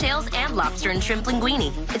 lobster tails and lobster and shrimp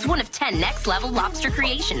linguine. It's one of 10 next-level lobster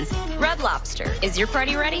creations. Red Lobster. Is your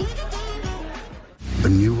party ready? A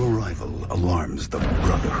new arrival alarms the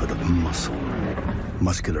Brotherhood of Muscle.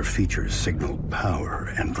 Muscular features signal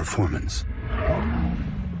power and performance.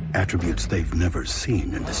 Attributes they've never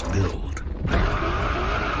seen in this build.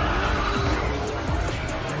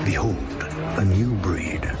 Behold, a new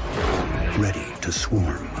breed. Ready to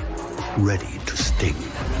swarm. Ready to sting.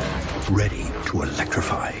 Ready to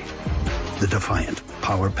electrify. The defiant,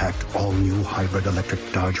 power-packed, all-new hybrid electric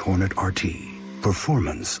Dodge Hornet RT.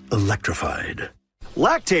 Performance electrified.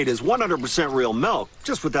 Lactate is 100% real milk,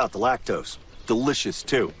 just without the lactose. Delicious,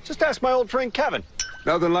 too. Just ask my old friend Kevin.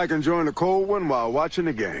 Nothing like enjoying a cold one while watching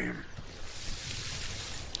the game.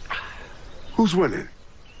 Who's winning?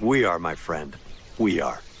 We are, my friend. We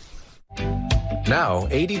are. Now,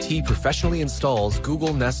 ADT professionally installs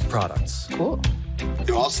Google Nest products. Cool.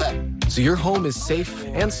 You're all set. So your home is safe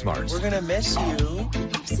and smart. We're gonna miss you.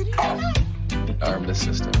 Arm the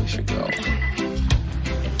system, we should go.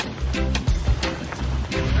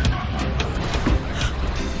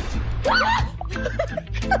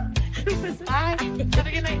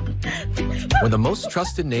 When the most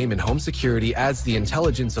trusted name in home security adds the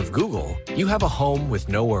intelligence of Google, you have a home with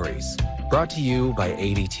no worries. Brought to you by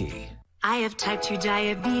ADT. I have type 2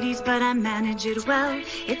 diabetes, but I manage it well.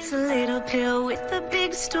 It's a little pill with a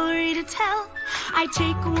big story to tell. I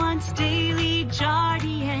take once daily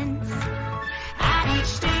Jardians at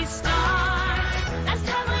each day start. As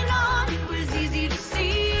time went on, it was easy to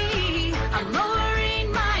see. I'm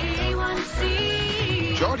lowering my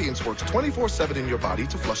A1C. Jardians works 24/7 in your body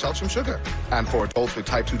to flush out some sugar. And for adults with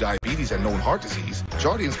type 2 diabetes and known heart disease,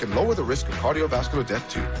 Jardians can lower the risk of cardiovascular death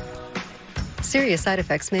too. Serious side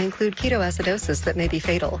effects may include ketoacidosis that may be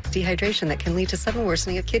fatal, dehydration that can lead to sudden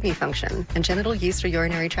worsening of kidney function, and genital yeast or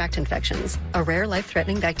urinary tract infections. A rare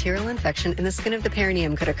life-threatening bacterial infection in the skin of the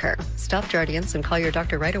perineum could occur. Stop Jardians and call your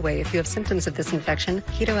doctor right away if you have symptoms of this infection,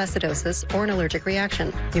 ketoacidosis, or an allergic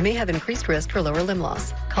reaction. You may have increased risk for lower limb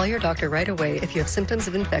loss. Call your doctor right away if you have symptoms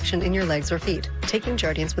of infection in your legs or feet. Taking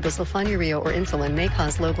Jardians with a sulfonylurea or insulin may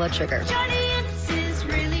cause low blood sugar. Jardians is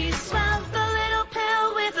really swell, the little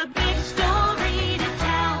pill with a big story to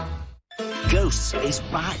tell. Ghosts is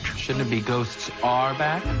back. Shouldn't it be Ghosts Are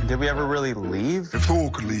Back? Did we ever really leave? If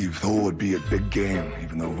Thor could leave, Thor would be at big game,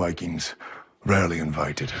 even though Vikings rarely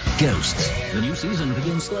invited. Ghosts. The new season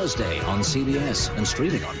begins Thursday on CBS and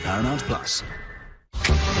streaming on Paramount+.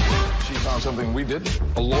 She found something we didn't.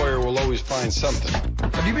 A lawyer will always find something.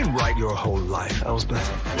 Have you been right your whole life,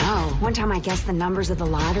 Elsbeth? No. One time I guessed the numbers of the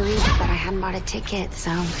lottery, but I hadn't bought a ticket,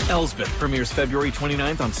 so... Elsbeth premieres February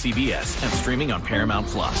 29th on CBS and streaming on Paramount+.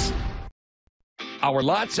 Our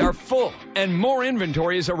lots are full, and more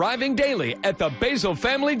inventory is arriving daily at the Basil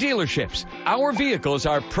family dealerships. Our vehicles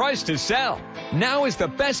are priced to sell. Now is the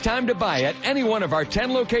best time to buy at any one of our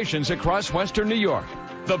 10 locations across Western New York.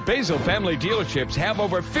 The Basil family dealerships have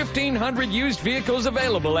over 1,500 used vehicles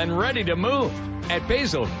available and ready to move. At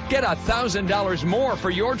Basil, get $1,000 more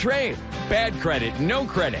for your trade. Bad credit, no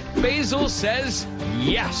credit. Basil says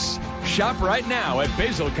yes. Shop right now at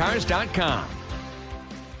basilcars.com.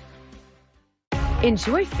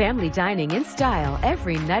 Enjoy family dining in style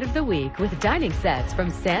every night of the week with dining sets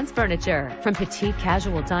from Sands Furniture. From petite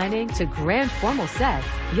casual dining to grand formal sets,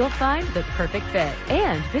 you'll find the perfect fit.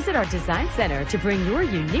 And visit our design center to bring your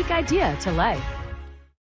unique idea to life.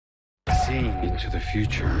 Seeing into the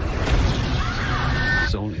future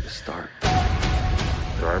is only the start.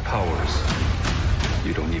 There are powers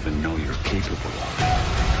you don't even know you're capable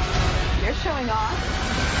of. You're showing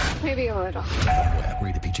off. Maybe a little.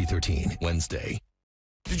 Rated PG-13, Wednesday.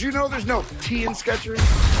 Did you know there's no T in Skechers?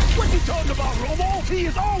 What you talking about, Romo? T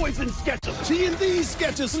is always in Skechers. T and these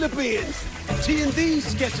Skechers slip-ins. T and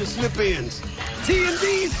these Skechers slip-ins. T and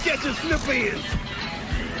these Skechers slip-ins.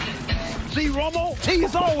 See, Romo? T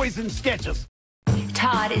is always in Skechers.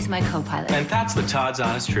 Todd is my co-pilot. And that's the Todd's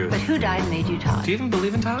honest truth. But who died and made you Todd? Do you even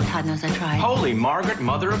believe in Todd? Todd knows I tried. Holy Margaret,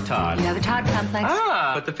 mother of Todd. You have a Todd complex.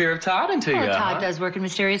 Ah, put the fear of Todd into you. Todd does work in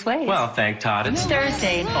mysterious ways. Well, thank Todd. It's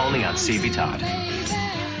Thursday. Only on CB Todd.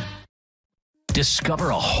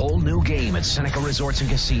 Discover a whole new game at Seneca Resorts and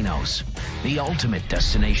Casinos. The ultimate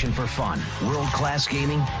destination for fun. World-class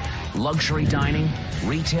gaming, luxury dining,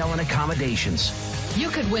 retail and accommodations. You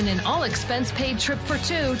could win an all-expense-paid trip for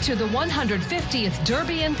two to the 150th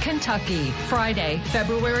Derby in Kentucky, Friday,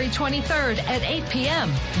 February 23rd at 8 p.m.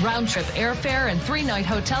 Round-trip airfare and 3-night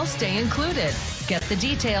hotel stay included. Get the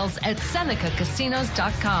details at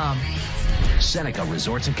SenecaCasinos.com. Seneca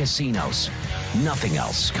Resorts and Casinos. Nothing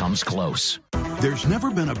else comes close. There's never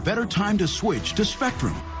been a better time to switch to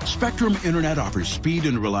Spectrum. Spectrum Internet offers speed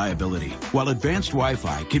and reliability, while advanced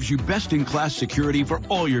Wi-Fi gives you best-in-class security for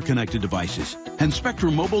all your connected devices. And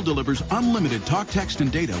Spectrum Mobile delivers unlimited talk, text,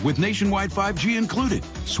 and data with nationwide 5G included.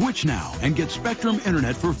 Switch now and get Spectrum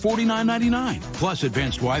Internet for $49.99, plus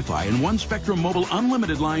advanced Wi-Fi and one Spectrum Mobile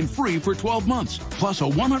unlimited line free for 12 months, plus a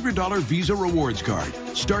 $100 Visa rewards card.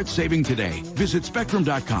 Start saving today. Visit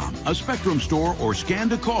Spectrum.com, a Spectrum store, or scan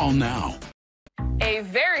to call now. A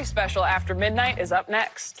very special After Midnight is up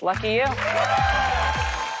next. Lucky you.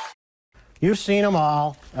 You've seen them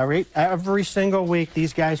all. Every single week,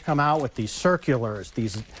 these guys come out with these circulars,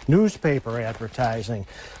 these newspaper advertising.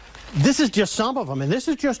 This is just some of them, and this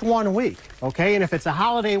is just 1 week, okay? And if it's a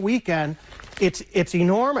holiday weekend, it's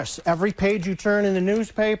enormous. Every page you turn in the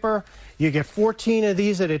newspaper, you get 14 of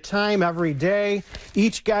these at a time every day.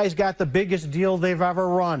 Each guy's got the biggest deal they've ever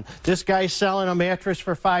run. This guy's selling a mattress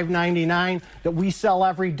for $5.99 that we sell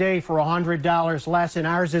every day for $100 less, and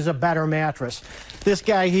ours is a better mattress. This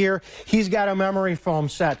guy here, he's got a memory foam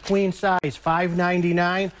set, queen size,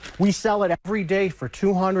 $5.99. We sell it every day for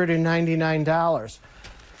 $299.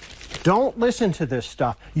 Don't listen to this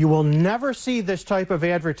stuff. You will never see this type of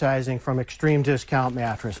advertising from Extreme Discount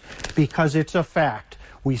Mattress because it's a fact.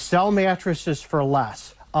 We sell mattresses for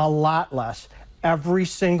less, a lot less, every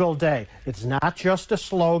single day. It's not just a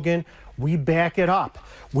slogan. We back it up.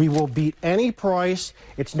 We will beat any price.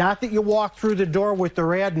 It's not that you walk through the door with the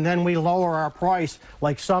ad and then we lower our price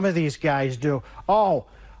like some of these guys do. Oh,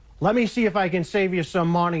 let me see if I can save you some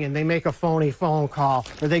money, and they make a phony phone call,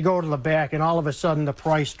 or they go to the back, and all of a sudden the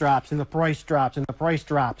price drops, and the price drops, and the price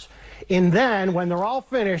drops. And then, when they're all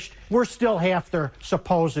finished, we're still half their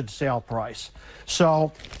supposed sale price.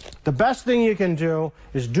 So, the best thing you can do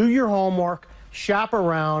is do your homework, shop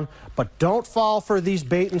around, but don't fall for these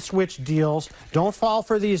bait-and-switch deals. Don't fall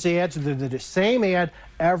for these ads. They're the same ad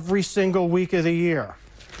every single week of the year.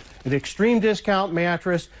 At Extreme Discount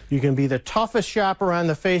Mattress, you can be the toughest shopper on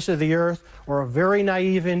the face of the earth or a very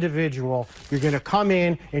naive individual. You're going to come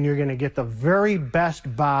in and you're going to get the very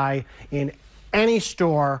best buy in any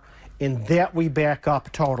store, and that we back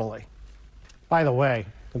up totally. By the way,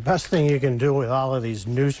 the best thing you can do with all of these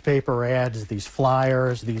newspaper ads, these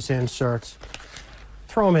flyers, these inserts,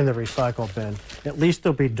 throw them in the recycle bin. At least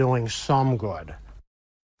they'll be doing some good.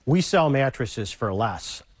 We sell mattresses for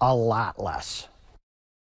less, a lot less.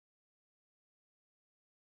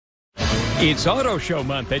 It's Auto Show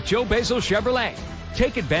Month at Joe Basil Chevrolet.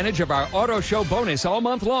 Take advantage of our Auto Show bonus all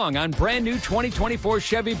month long on brand new 2024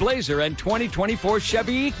 Chevy Blazer and 2024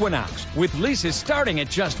 Chevy Equinox with leases starting at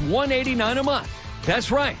just $189 a month. That's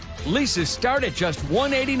right, leases start at just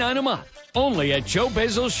 $189 a month. Only at Joe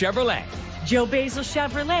Basil Chevrolet. Joe Basil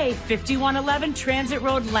Chevrolet, 5111 Transit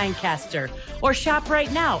Road, Lancaster. Or shop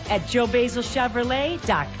right now at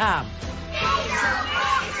joebasilchevrolet.com.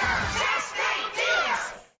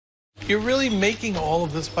 You're really making all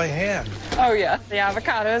of this by hand. Oh, yeah. The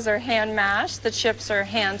avocados are hand mashed, the chips are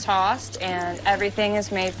hand tossed, and everything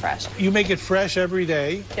is made fresh. You make it fresh every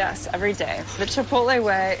day? Yes, every day. The Chipotle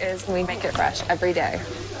way is we make it fresh every day.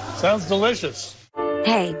 Sounds delicious.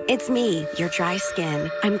 Hey, it's me, your dry skin.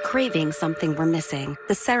 I'm craving something we're missing.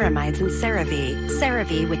 The ceramides in CeraVe.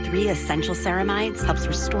 CeraVe with 3 essential ceramides helps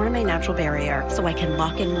restore my natural barrier so I can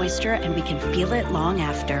lock in moisture and we can feel it long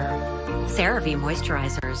after. CeraVe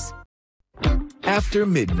moisturizers. After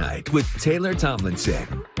Midnight with Taylor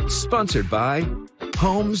Tomlinson. Sponsored by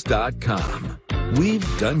Homes.com.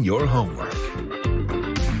 We've done your homework.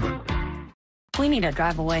 We need to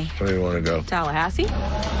drive away. Where do you want to go? Tallahassee?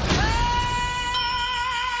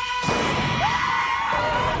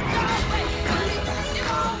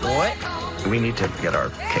 What? We need to get our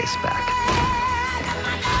case back.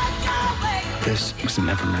 This was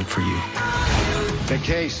never meant for you. The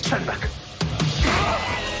case. Turn back.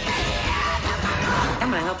 I'm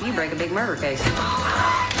gonna help you break a big murder case.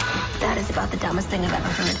 That is about the dumbest thing I've ever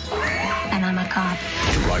heard. And I'm a cop.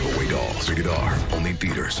 Drive Away Dolls. Rated R. Only in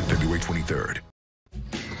theaters February 23rd.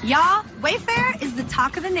 Y'all, Wayfair is the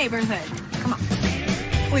talk of the neighborhood. Come on.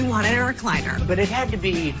 We wanted a recliner. But it had to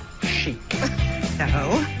be chic. So,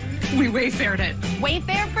 we Wayfaired it.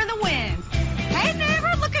 Wayfair for the win. Hey,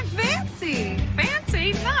 neighbor, looking fancy.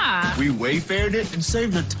 Fancy? Nah. We Wayfaired it and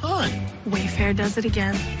saved a ton. Wayfair does it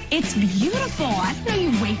again. It's beautiful. I didn't know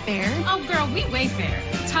you Wayfaired. Oh, girl, we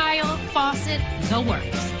Wayfair. Tile, faucet, the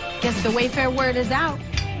works. Guess the Wayfair word is out.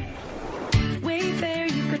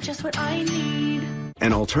 Wayfair, you got just what I need.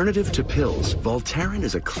 An alternative to pills, Voltaren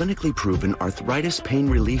is a clinically proven arthritis pain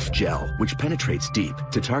relief gel which penetrates deep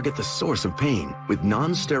to target the source of pain with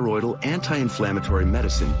non-steroidal anti-inflammatory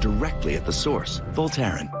medicine directly at the source.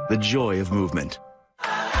 Voltaren, the joy of movement.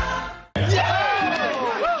 Oh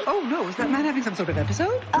no, is that man having some sort of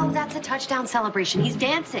episode? Oh, that's a touchdown celebration. He's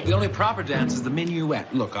dancing. The only proper dance is the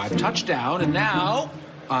minuet. Look, I've touched down and now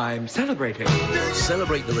I'm celebrating.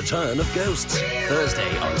 Celebrate the return of Ghosts.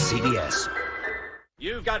 Thursday on CBS.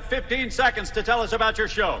 You've got 15 seconds to tell us about your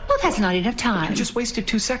show. Well, that's not enough time. You just wasted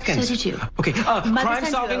 2 seconds. So did you. Okay, crime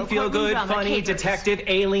solving, feel good, funny, detective,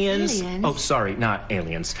 aliens. Aliens? Oh, sorry, not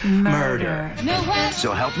aliens. Murder.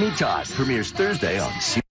 So Help Me Todd premieres Thursday on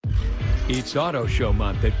CBS. It's Auto Show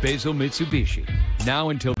Month at Basil Mitsubishi. Now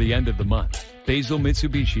until the end of the month, Basil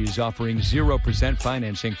Mitsubishi is offering 0%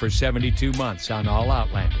 financing for 72 months on all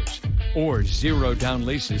Outlanders, or 0 down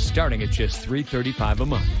leases starting at just $335 a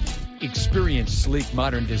month. Experience sleek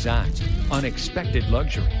modern designs, unexpected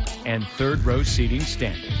luxury, and third-row seating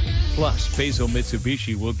standard. Plus, Basil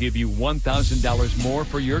Mitsubishi will give you $1,000 more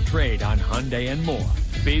for your trade on Hyundai and more.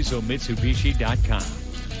 BasilMitsubishi.com.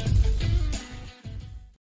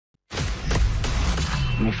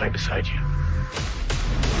 Let me fight beside you.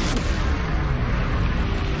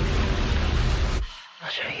 I'll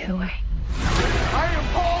show you the way. I am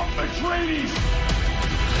Paul Atreides,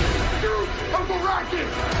 Duke of the Rocket.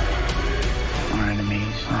 Our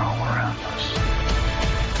enemies are all around us.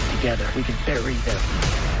 Together, we can bury them.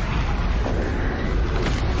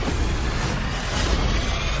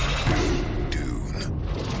 Dune.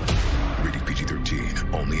 Rated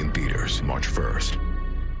PG-13. Only in theaters March 1st.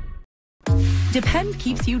 Depend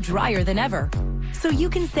keeps you drier than ever, so you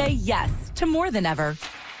can say yes to more than ever.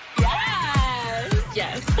 Yes!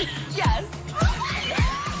 Yes. Yes.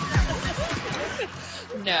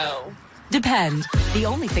 No. Depend. The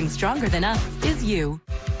only thing stronger than us is you.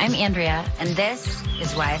 I'm Andrea, and this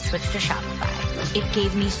is why I switched to Shopify. It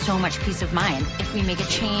gave me so much peace of mind. If we make a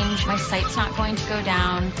change, my site's not going to go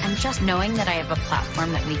down. And just knowing that I have a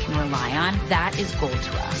platform that we can rely on, that is gold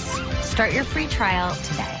to us. Start your free trial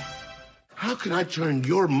today. How can I turn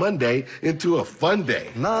your Monday into a fun day?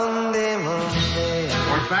 Monday.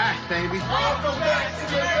 We're back, baby. Welcome back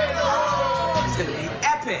to the It's gonna be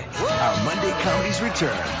epic. Our Monday comedies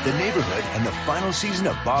return. The Neighborhood and the final season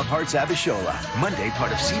of Bob Hart's Abishola. Monday,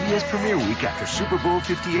 part of CBS premiere week after Super Bowl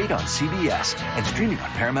 58 on CBS and streaming on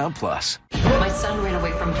Paramount+. My son ran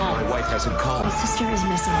away from home. My wife hasn't called. My sister is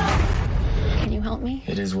missing. Can you help me?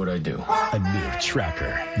 It is what I do. A new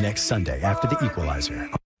Tracker. Next Sunday after the Equalizer.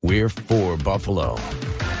 We're for Buffalo.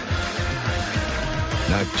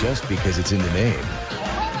 Not just because it's in the name.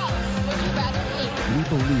 We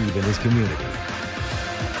believe in this community.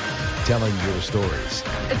 Telling your stories.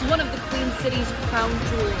 It's one of the Queen City's crown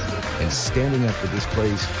jewels. And standing up for this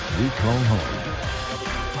place we call home.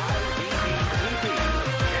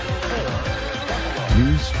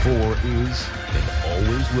 News 4 is, and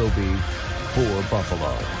always will be, for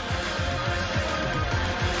Buffalo.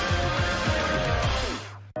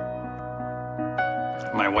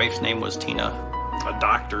 My wife's name was Tina. A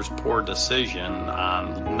doctor's poor decision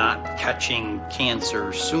on not catching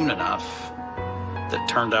cancer soon enough that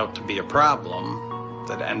turned out to be a problem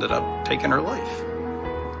that ended up taking her life.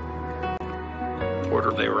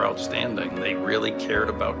 Porter, they were outstanding. They really cared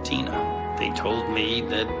about Tina. They told me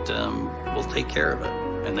that we'll take care of it,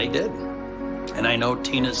 and they did. And I know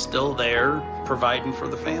Tina's still there providing for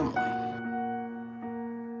the family.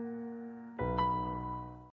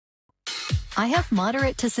 I have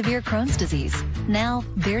moderate to severe Crohn's disease. Now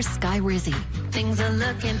there's Skyrizi. Things are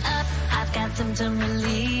looking up. I've got symptom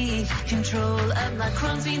relief. Control of my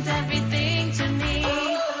Crohn's means everything to me.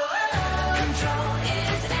 Control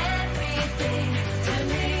is everything to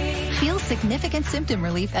me. Feel significant symptom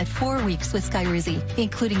relief at 4 weeks with Skyrizi,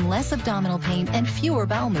 including less abdominal pain and fewer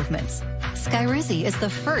bowel movements. Skyrizi is the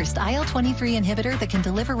first IL-23 inhibitor that can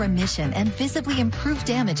deliver remission and visibly improve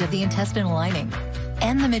damage of the intestinal lining.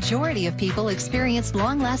 And the majority of people experienced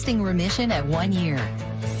long-lasting remission at 1 year.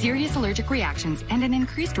 Serious allergic reactions and an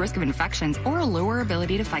increased risk of infections or a lower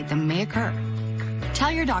ability to fight them may occur.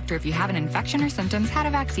 Tell your doctor if you have an infection or symptoms, had a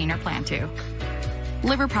vaccine, or plan to.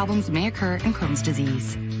 Liver problems may occur in Crohn's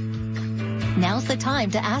disease. Now's the time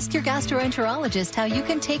to ask your gastroenterologist how you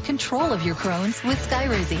can take control of your Crohn's with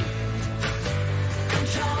Skyrizi.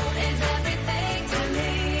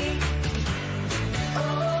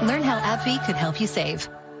 Learn how AbbVie could help you save.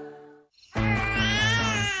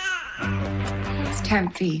 It's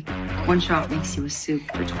Temu. One shot makes you a soup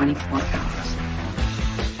for 24 hours.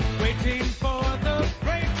 Waiting for the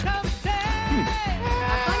break of day.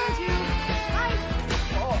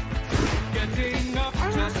 Getting up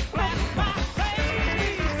just flat my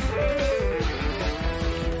face.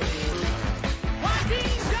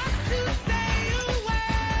 Wanting just to stay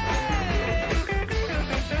away.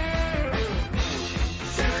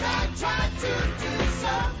 Should I try to do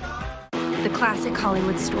so? The classic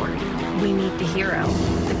Hollywood story. We meet the hero,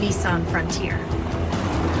 the Nissan Frontier.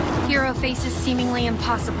 Hero faces seemingly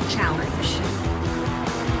impossible challenge.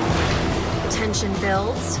 Tension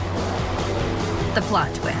builds. The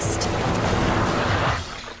plot twist.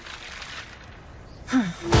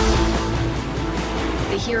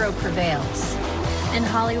 The hero prevails. In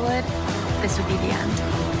Hollywood, this would be the end.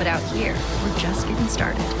 But out here, we're just getting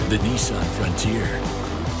started. The Nissan Frontier.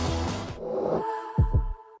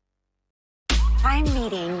 I'm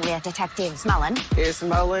meeting with Detective Mullen. Is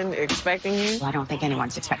Mullen expecting you? Well, I don't think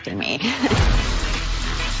anyone's expecting me.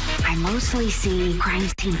 I mostly see crime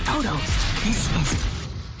scene photos. This is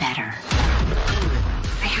better.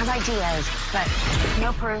 I have ideas, but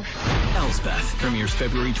no proof. Elsbeth premieres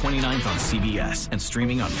February 29th on CBS and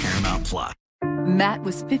streaming on Paramount+. Matt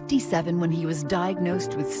was 57 when he was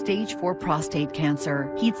diagnosed with stage 4 prostate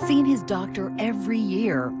cancer. He'd seen his doctor every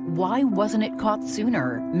year. Why wasn't it caught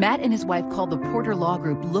sooner? Matt and his wife called the Porter Law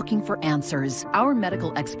Group looking for answers. Our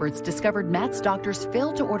medical experts discovered Matt's doctors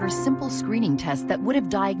failed to order simple screening tests that would have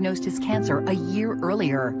diagnosed his cancer a year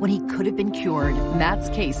earlier when he could have been cured. Matt's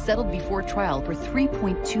case settled before trial for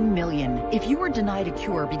 $3.2 million. If you were denied a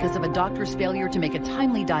cure because of a doctor's failure to make a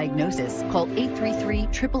timely diagnosis, call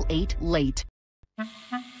 833-888-LATE.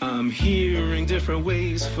 I'm hearing different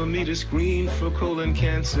ways for me to screen for colon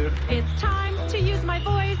cancer. It's time to use my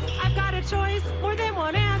voice. I've got a choice, more than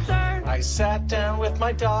one answer. I sat down with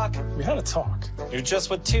my doc. We had a talk. Knew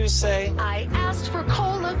just what to say. I asked for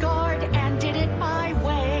Cologuard and did it my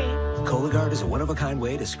way. Cologuard is a one-of-a-kind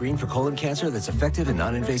way to screen for colon cancer that's effective and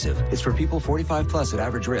non-invasive. It's for people 45 plus at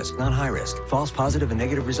average risk, not high risk. False positive and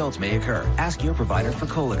negative results may occur. Ask your provider for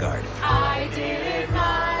Cologuard. I did it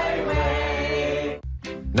my way.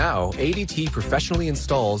 Now, ADT professionally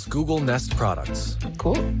installs Google Nest products.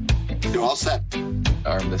 Cool. You're all set.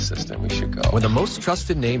 Arm the system, we should go. When the most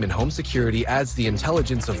trusted name in home security adds the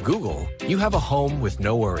intelligence of Google, you have a home with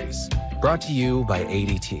no worries. Brought to you by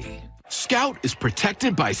ADT. Scout is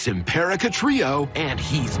protected by Simparica Trio, and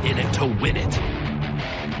he's in it to win it.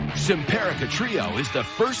 Simparica Trio is the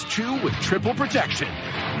first chew with triple protection.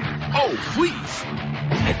 Oh, please.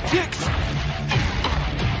 It ticks.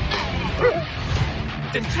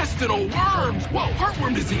 Intestinal worms! Whoa,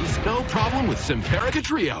 heartworm disease! No problem with Simparica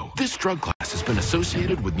Trio. This drug class has been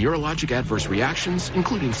associated with neurologic adverse reactions,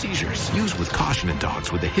 including seizures. Used with caution in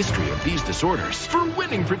dogs with a history of these disorders. For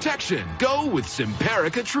winning protection, go with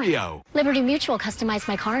Simparica Trio. Liberty Mutual customized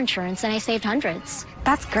my car insurance and I saved hundreds.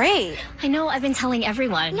 That's great. I know, I've been telling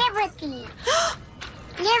everyone. Liberty.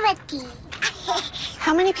 Liberty.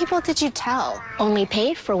 How many people did you tell? Only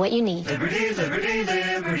pay for what you need. Liberty, liberty,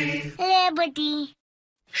 liberty. Liberty.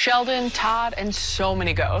 Sheldon, Todd, and so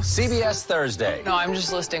many ghosts. CBS Thursday. No, I'm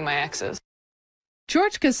just listing my exes.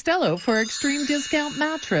 George Costello for Extreme Discount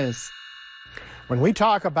Mattress. When we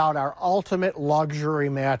talk about our ultimate luxury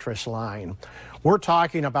mattress line, we're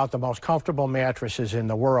talking about the most comfortable mattresses in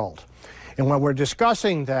the world. And when we're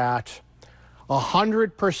discussing that,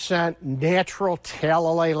 100% natural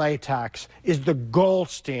tallow latex is the gold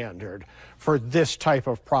standard for this type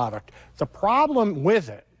of product. The problem with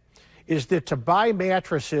it is that to buy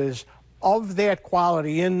mattresses of that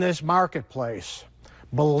quality in this marketplace,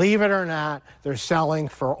 believe it or not, they're selling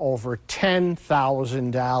for over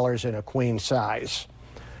 $10,000 in a queen size.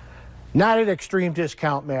 Not an Extreme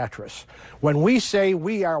Discount Mattress. When we say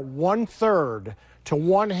we are 1/3 to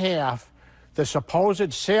 1/2 the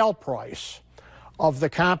supposed sale price of the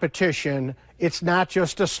competition, it's not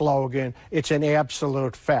just a slogan, it's an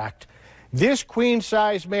absolute fact. This queen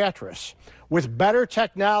size mattress, with better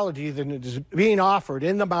technology than is being offered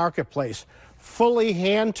in the marketplace, fully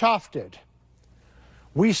hand tufted,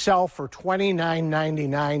 we sell for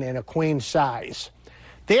 $29.99 in a queen size.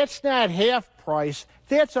 That's not half price,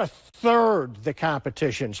 that's 1/3 the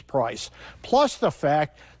competition's price. Plus the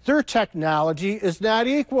fact their technology is not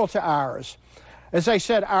equal to ours. As I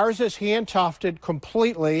said, ours is hand tufted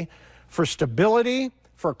completely for stability,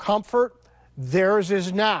 for comfort. Theirs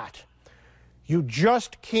is not. You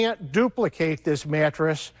just can't duplicate this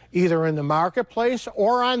mattress either in the marketplace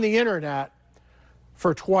or on the internet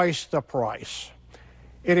for twice the price.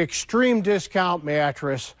 At Extreme Discount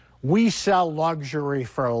Mattress, we sell luxury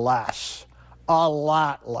for less, a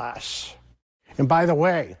lot less. And by the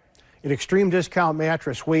way, at Extreme Discount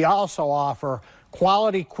Mattress, we also offer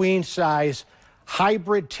quality queen size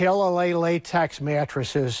hybrid tailor-lay latex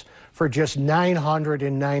mattresses for just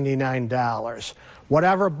 $999.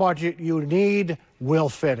 Whatever budget you need, we'll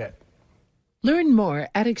fit it. Learn more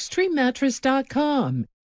at extrememattress.com.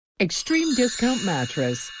 Extreme Discount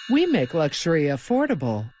Mattress. We make luxury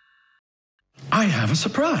affordable. I have a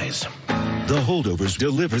surprise. The Holdovers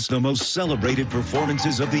delivers the most celebrated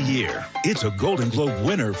performances of the year. It's a Golden Globe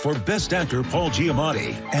winner for Best Actor Paul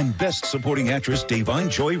Giamatti and Best Supporting Actress Da'Vine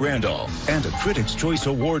Joy Randolph, and a Critics' Choice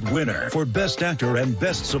Award winner for Best Actor and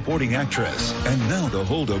Best Supporting Actress. And now The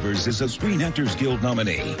Holdovers is a Screen Actors Guild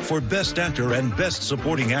nominee for Best Actor and Best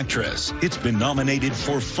Supporting Actress. It's been nominated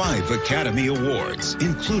for 5 Academy Awards,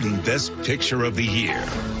 including Best Picture of the Year.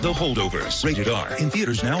 The Holdovers, rated R, in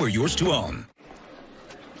theaters now or yours to own.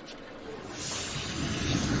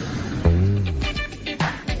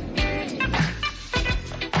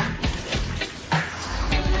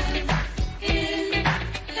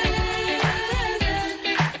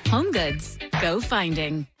 Home Goods. Go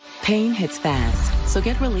finding. Pain hits fast, so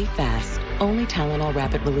get relief fast. Only Tylenol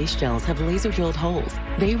Rapid Release Gels have laser-drilled holes.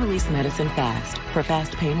 They release medicine fast for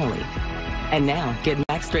fast pain relief. And now, get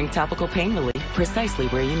Maxx Strength Topical Pain Relief precisely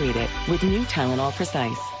where you need it with new Tylenol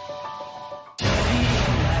Precise.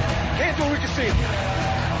 Here's what we can see.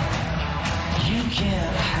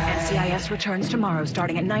 NCIS returns tomorrow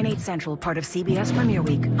starting at 9/8 Central, part of CBS Premiere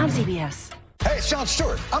Week on CBS. Hey, it's Jon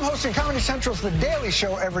Stewart. I'm hosting Comedy Central's The Daily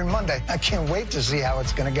Show every Monday. I can't wait to see how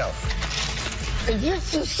it's going to go. Is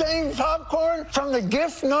this the same popcorn from the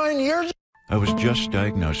gift 9 years ago? I was just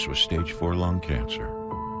diagnosed with stage 4 lung cancer.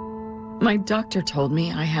 My doctor told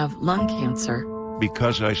me I have lung cancer.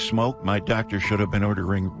 Because I smoke, my doctor should have been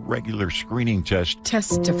ordering regular screening tests.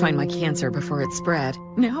 Tests to find my cancer before it spread.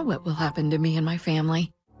 Now what will happen to me and my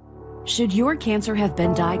family? Should your cancer have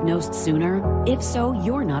been diagnosed sooner? If so,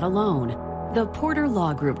 you're not alone. The Porter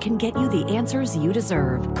Law Group can get you the answers you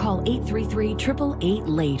deserve. Call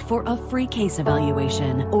 833-888-LATE for a free case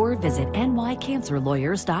evaluation or visit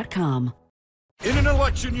nycancerlawyers.com. In an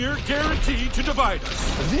election year guaranteed to divide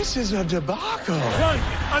us. This is a debacle. Finally,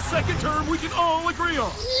 a second term we can all agree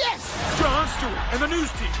on. Yes! Jon Stewart and the news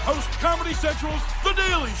team host Comedy Central's The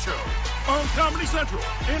Daily Show on Comedy Central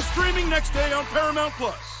and streaming next day on Paramount+.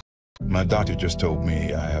 My doctor just told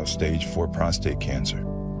me I have stage 4 prostate cancer.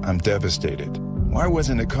 I'm devastated. Why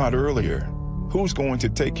wasn't it caught earlier? Who's going to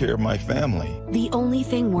take care of my family? The only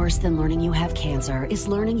thing worse than learning you have cancer is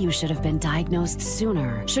learning you should have been diagnosed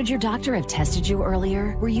sooner. Should your doctor have tested you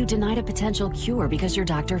earlier? Were you denied a potential cure because your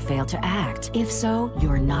doctor failed to act? If so,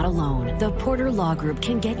 you're not alone. The Porter Law Group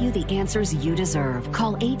can get you the answers you deserve.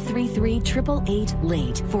 Call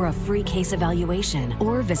 833-888-LATE for a free case evaluation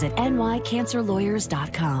or visit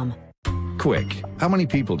nycancerlawyers.com. Quick, how many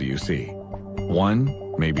people do you see?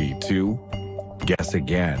 1, maybe 2? Guess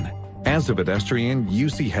again. As a pedestrian, you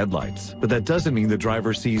see headlights, but that doesn't mean the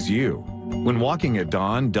driver sees you. When walking at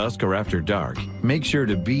dawn, dusk, or after dark, make sure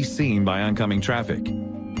to be seen by oncoming traffic.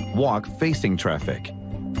 Walk facing traffic.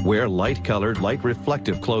 Wear light-colored,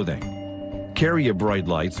 light-reflective clothing. Carry a bright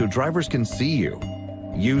light so drivers can see you.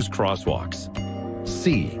 Use crosswalks.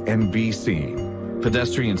 See and be seen.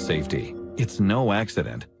 Pedestrian safety. It's no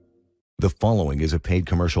accident. The following is a paid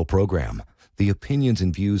commercial program. The opinions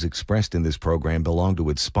and views expressed in this program belong to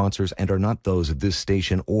its sponsors and are not those of this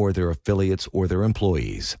station or their affiliates or their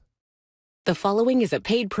employees. The following is a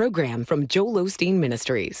paid program from Joel Osteen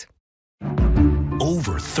Ministries.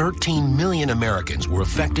 Over 13 million Americans were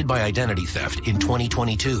affected by identity theft in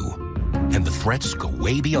 2022. And the threats go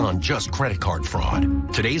way beyond just credit card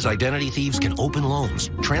fraud. Today's identity thieves can open loans,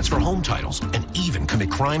 transfer home titles, and even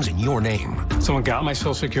commit crimes in your name. Someone got my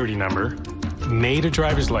social security number, made a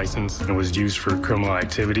driver's license, and was used for criminal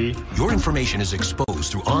activity. Your information is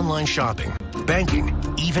exposed through online shopping, banking,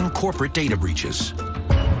 even corporate data breaches.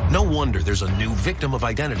 No wonder there's a new victim of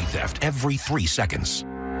identity theft every 3 seconds.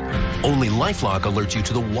 Only LifeLock alerts you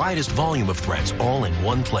to the widest volume of threats all in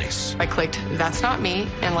one place. I clicked, "That's not me,"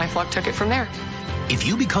 and LifeLock took it from there. If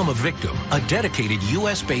you become a victim, a dedicated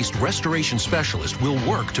U.S.-based restoration specialist will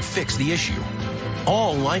work to fix the issue.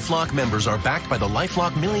 All LifeLock members are backed by the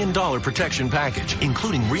LifeLock $1 Million Protection Package,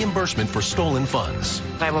 including reimbursement for stolen funds.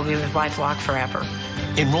 I will be with LifeLock forever.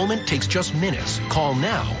 Enrollment takes just minutes. Call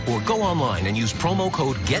now or go online and use promo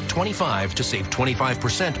code GET25 to save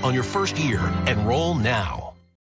 25% on your first year. Enroll now.